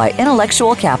created by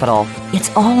intellectual capital. It's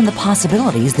all in the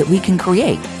possibilities that we can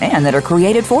create and that are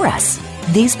created for us.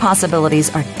 These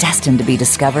possibilities are destined to be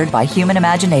discovered by human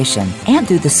imagination and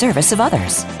through the service of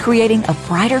others, creating a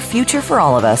brighter future for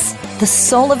all of us. The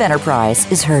Soul of Enterprise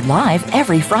is heard live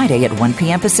every Friday at 1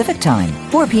 p.m. Pacific Time,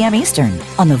 4 p.m. Eastern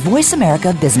on the Voice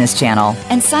America Business Channel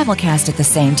and simulcast at the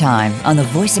same time on the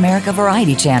Voice America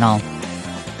Variety Channel.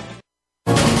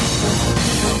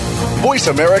 Voice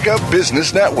America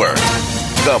Business Network,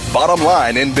 the bottom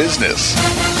line in business.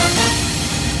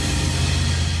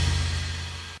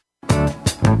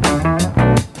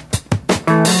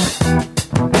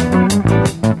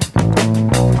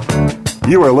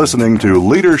 You are listening to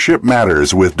Leadership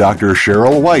Matters with Dr.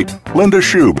 Cheryl White, Linda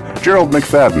Shube, Gerald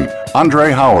McFadden,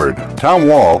 Andre Howard, Tom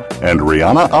Wall, and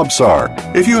Rihanna Absar.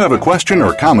 If you have a question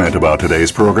or comment about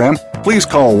today's program, please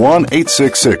call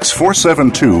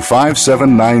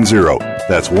 1-866-472-5790.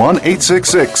 That's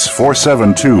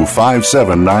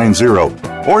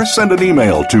 1-866-472-5790. Or send an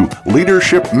email to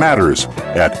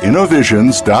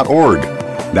leadershipmatters@innovisions.org.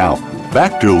 Now,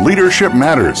 back to Leadership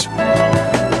Matters.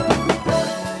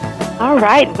 All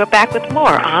right, we're back with more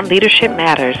on Leadership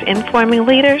Matters, informing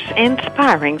leaders,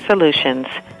 inspiring solutions.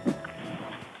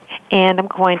 And I'm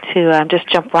going to just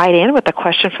jump right in with a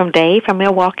question from Dave from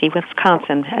Milwaukee,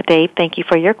 Wisconsin. Dave, thank you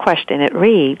for your question. It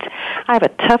reads, I have a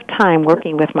tough time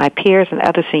working with my peers and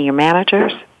other senior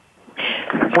managers.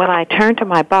 When I turn to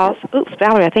my boss,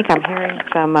 Valerie, I think I'm hearing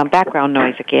some background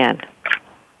noise again.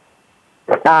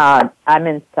 I'm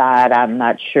inside. I'm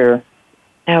not sure.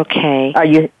 Okay. Are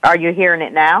you hearing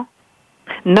it now?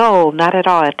 No, not at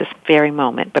all at this very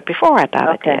moment. But before I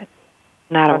thought it did.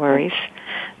 Not a worries.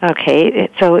 Okay,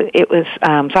 so it was.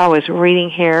 So I was reading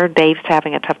here. Dave's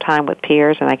having a tough time with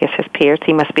peers, and I guess his peers.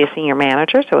 He must be a senior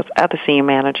manager, so it's other senior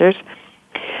managers.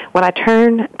 When I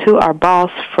turn to our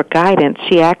boss for guidance,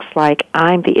 she acts like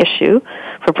I'm the issue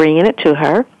for bringing it to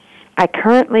her. I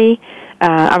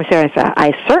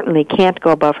certainly can't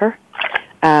go above her,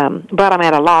 but I'm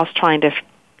at a loss trying to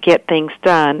get things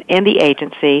done in the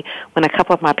agency when a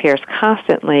couple of my peers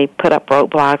constantly put up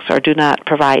roadblocks or do not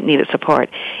provide needed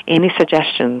support. Any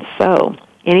suggestions? So,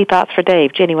 any thoughts for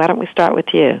Dave? Jenny, why don't we start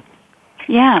with you?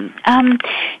 Yeah,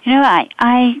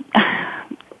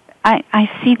 I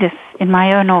see this in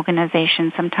my own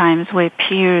organization sometimes where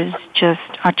peers just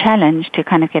are challenged to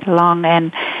kind of get along,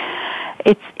 and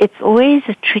it's always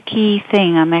a tricky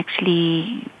thing. I'm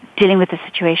actually dealing with the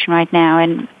situation right now,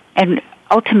 and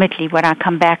ultimately what I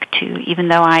come back to, even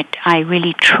though I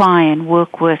really try and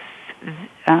work with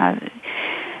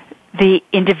the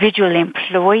individual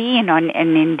employee and on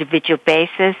an individual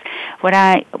basis, what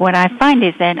I find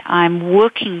is that I'm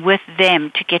working with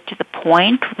them to get to the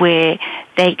point where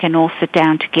they can all sit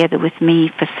down together with me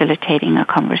facilitating a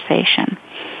conversation.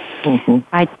 Mm-hmm.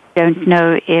 I don't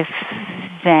know if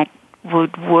that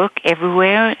would work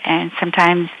everywhere, and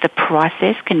sometimes the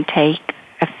process can take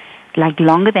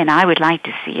longer than I would like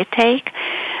to see it take.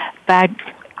 But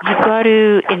you've got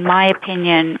to, in my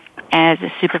opinion, as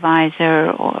a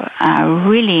supervisor, or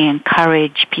really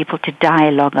encourage people to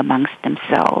dialogue amongst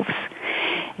themselves.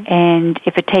 And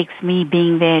if it takes me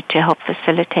being there to help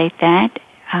facilitate that,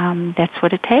 that's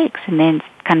what it takes. And then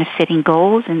kind of setting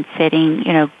goals and setting,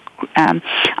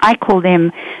 I call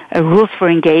them rules for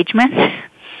engagement.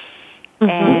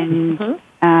 Mm-hmm.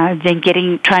 And then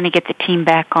trying to get the team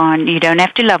back on. You don't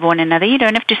have to love one another. You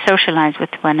don't have to socialize with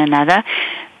one another.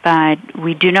 But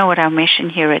we do know what our mission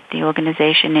here at the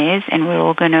organization is, and we're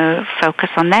all going to focus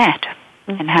on that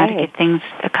and how to get things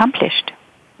accomplished.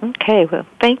 Okay, well,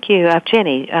 thank you,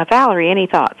 Jenny. Valerie, any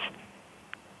thoughts?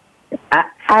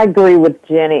 I agree with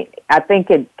Jenny. I think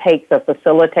it takes a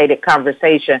facilitated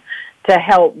conversation to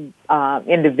help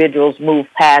individuals move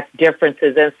past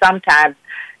differences, and sometimes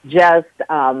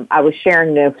I was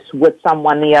sharing this with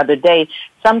someone the other day.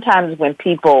 Sometimes when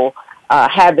people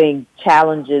having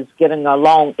challenges getting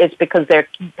along, it's because they're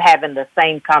having the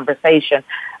same conversation,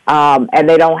 and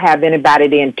they don't have anybody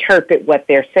to interpret what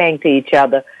they're saying to each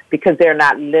other because they're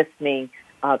not listening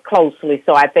closely.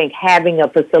 So I think having a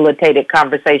facilitated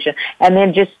conversation and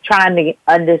then just trying to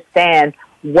understand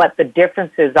what the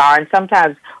differences are, and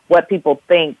sometimes what people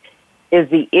think is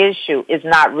the issue is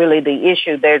not really the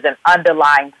issue. There's an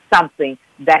underlying something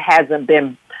that hasn't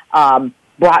been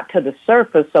brought to the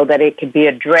surface so that it can be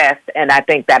addressed, and I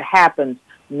think that happens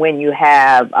when you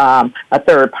have a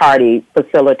third party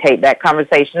facilitate that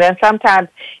conversation. And sometimes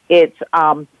it's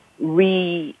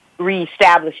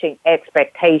reestablishing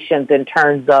expectations in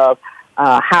terms of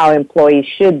how employees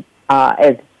should,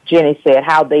 as Jenny said,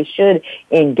 how they should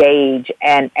engage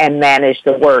and manage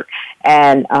the work.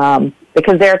 And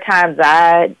because there are times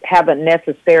I haven't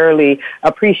necessarily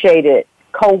appreciated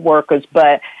coworkers,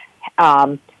 but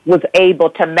was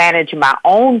able to manage my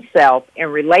own self in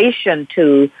relation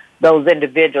to those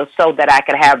individuals so that I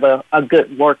could have a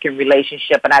good working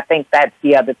relationship. And I think that's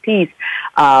the other piece.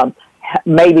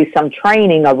 Maybe some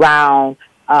training around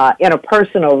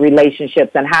interpersonal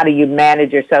relationships and how do you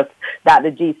manage yourself.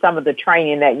 Dr. G, some of the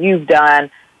training that you've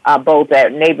done both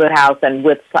at Neighborhood House and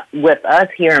with us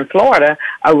here in Florida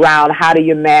around how do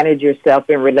you manage yourself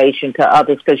in relation to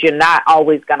others, because you're not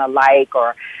always going to like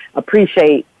or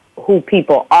appreciate who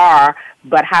people are,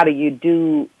 but how do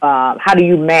you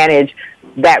manage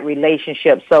that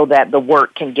relationship so that the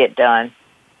work can get done?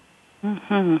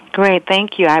 Mm-hmm. Great,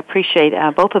 thank you. I appreciate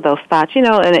both of those thoughts.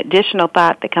 An additional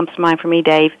thought that comes to mind for me,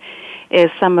 Dave, is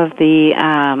some of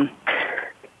the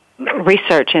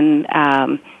research and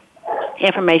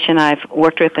information I've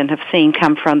worked with and have seen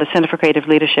come from the Center for Creative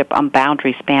Leadership on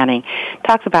boundary spanning. It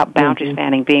talks about boundary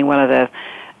spanning being one of the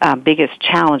biggest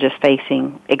challenges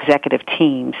facing executive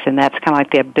teams, and that's kind of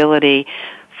like the ability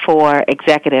for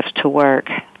executives to work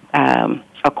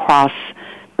across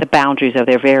the boundaries of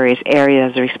their various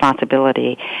areas of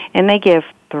responsibility. And they give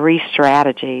 3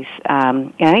 strategies.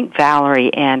 And I think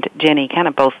Valerie and Jenny kind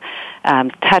of both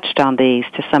touched on these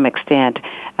to some extent.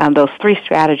 Those 3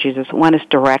 strategies is, one is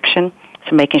direction,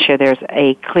 so making sure there's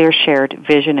a clear shared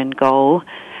vision and goal.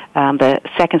 The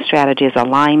second strategy is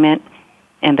alignment,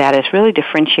 and that is really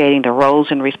differentiating the roles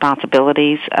and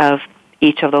responsibilities of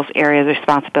each of those areas of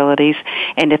responsibilities,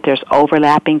 and if there's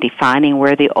overlapping, defining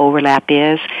where the overlap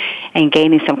is, and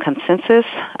gaining some consensus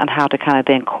on how to kind of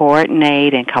then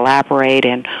coordinate and collaborate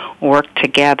and work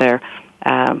together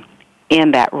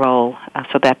in that role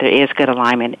so that there is good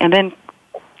alignment. And then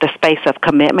the space of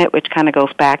commitment, which kind of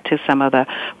goes back to some of the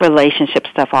relationship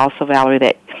stuff also, Valerie,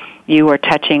 that you were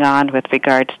touching on with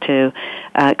regards to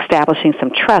establishing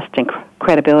some trust and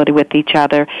credibility with each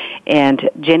other. And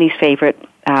Jenny's favorite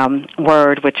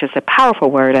word, which is a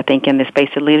powerful word, I think, in the space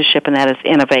of leadership, and that is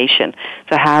innovation.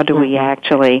 So how do we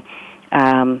actually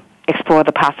explore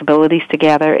the possibilities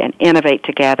together and innovate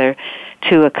together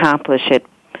to accomplish it?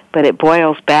 But it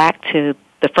boils back to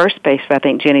the first space where I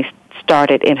think Jenny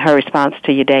started in her response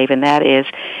to you, Dave, and that is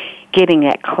getting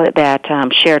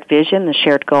that shared vision, the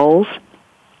shared goals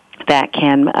that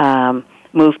can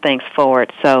move things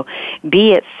forward. So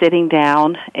be it sitting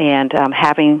down and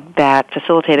having that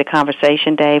facilitated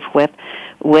conversation, Dave, with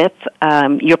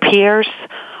your peers,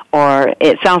 or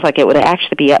it sounds like it would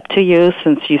actually be up to you,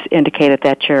 since you indicated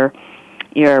that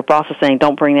your boss is saying,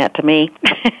 "Don't bring that to me."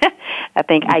 I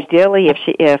think ideally,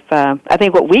 I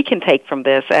think what we can take from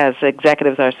this as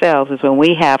executives ourselves is when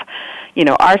we have,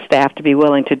 our staff to be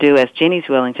willing to do as Jenny's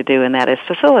willing to do, and that is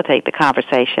facilitate the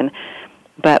conversation.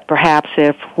 But perhaps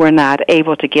if we're not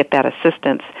able to get that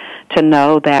assistance, to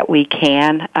know that we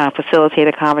can facilitate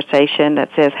a conversation that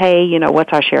says, "Hey,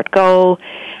 what's our shared goal?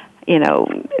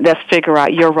 Let's figure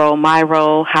out your role, my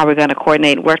role, how we're going to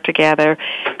coordinate and work together,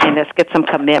 and let's get some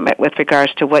commitment with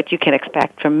regards to what you can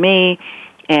expect from me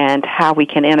and how we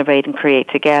can innovate and create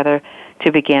together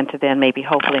to begin to then maybe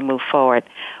hopefully move forward."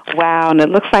 Wow, and it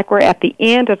looks like we're at the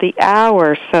end of the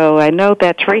hour, so I know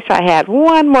that, Teresa, I had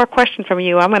one more question from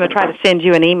you. I'm going to try to send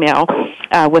you an email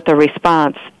with a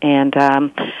response, and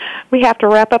we have to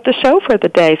wrap up the show for the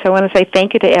day, so I want to say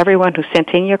thank you to everyone who sent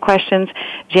in your questions.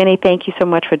 Jenny, thank you so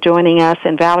much for joining us,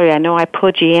 and Valerie, I know I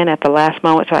pulled you in at the last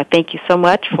moment, so I thank you so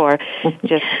much for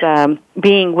just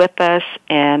being with us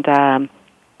and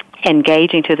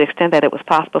engaging to the extent that it was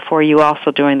possible for you also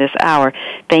during this hour.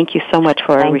 Thank you so much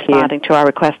for responding to our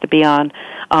request to be on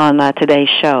today's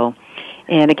show.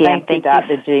 And again, thank you,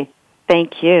 Dr. G.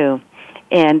 Thank you.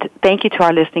 And thank you to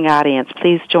our listening audience.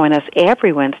 Please join us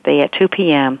every Wednesday at 2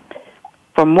 p.m.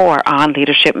 for more on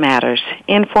Leadership Matters,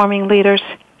 informing leaders,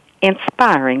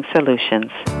 inspiring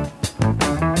solutions.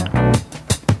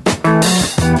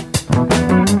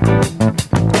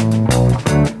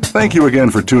 Thank you again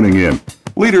for tuning in.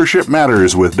 Leadership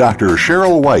Matters with Dr.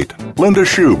 Cheryl White, Linda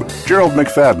Shube, Gerald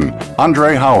McFadden,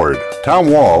 Andre Howard,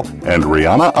 Tom Wall, and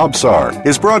Rihanna Absar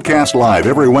is broadcast live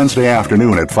every Wednesday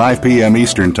afternoon at 5 p.m.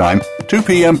 Eastern Time, 2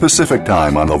 p.m. Pacific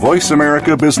Time on the Voice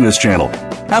America Business Channel.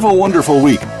 Have a wonderful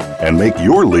week and make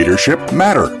your leadership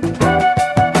matter.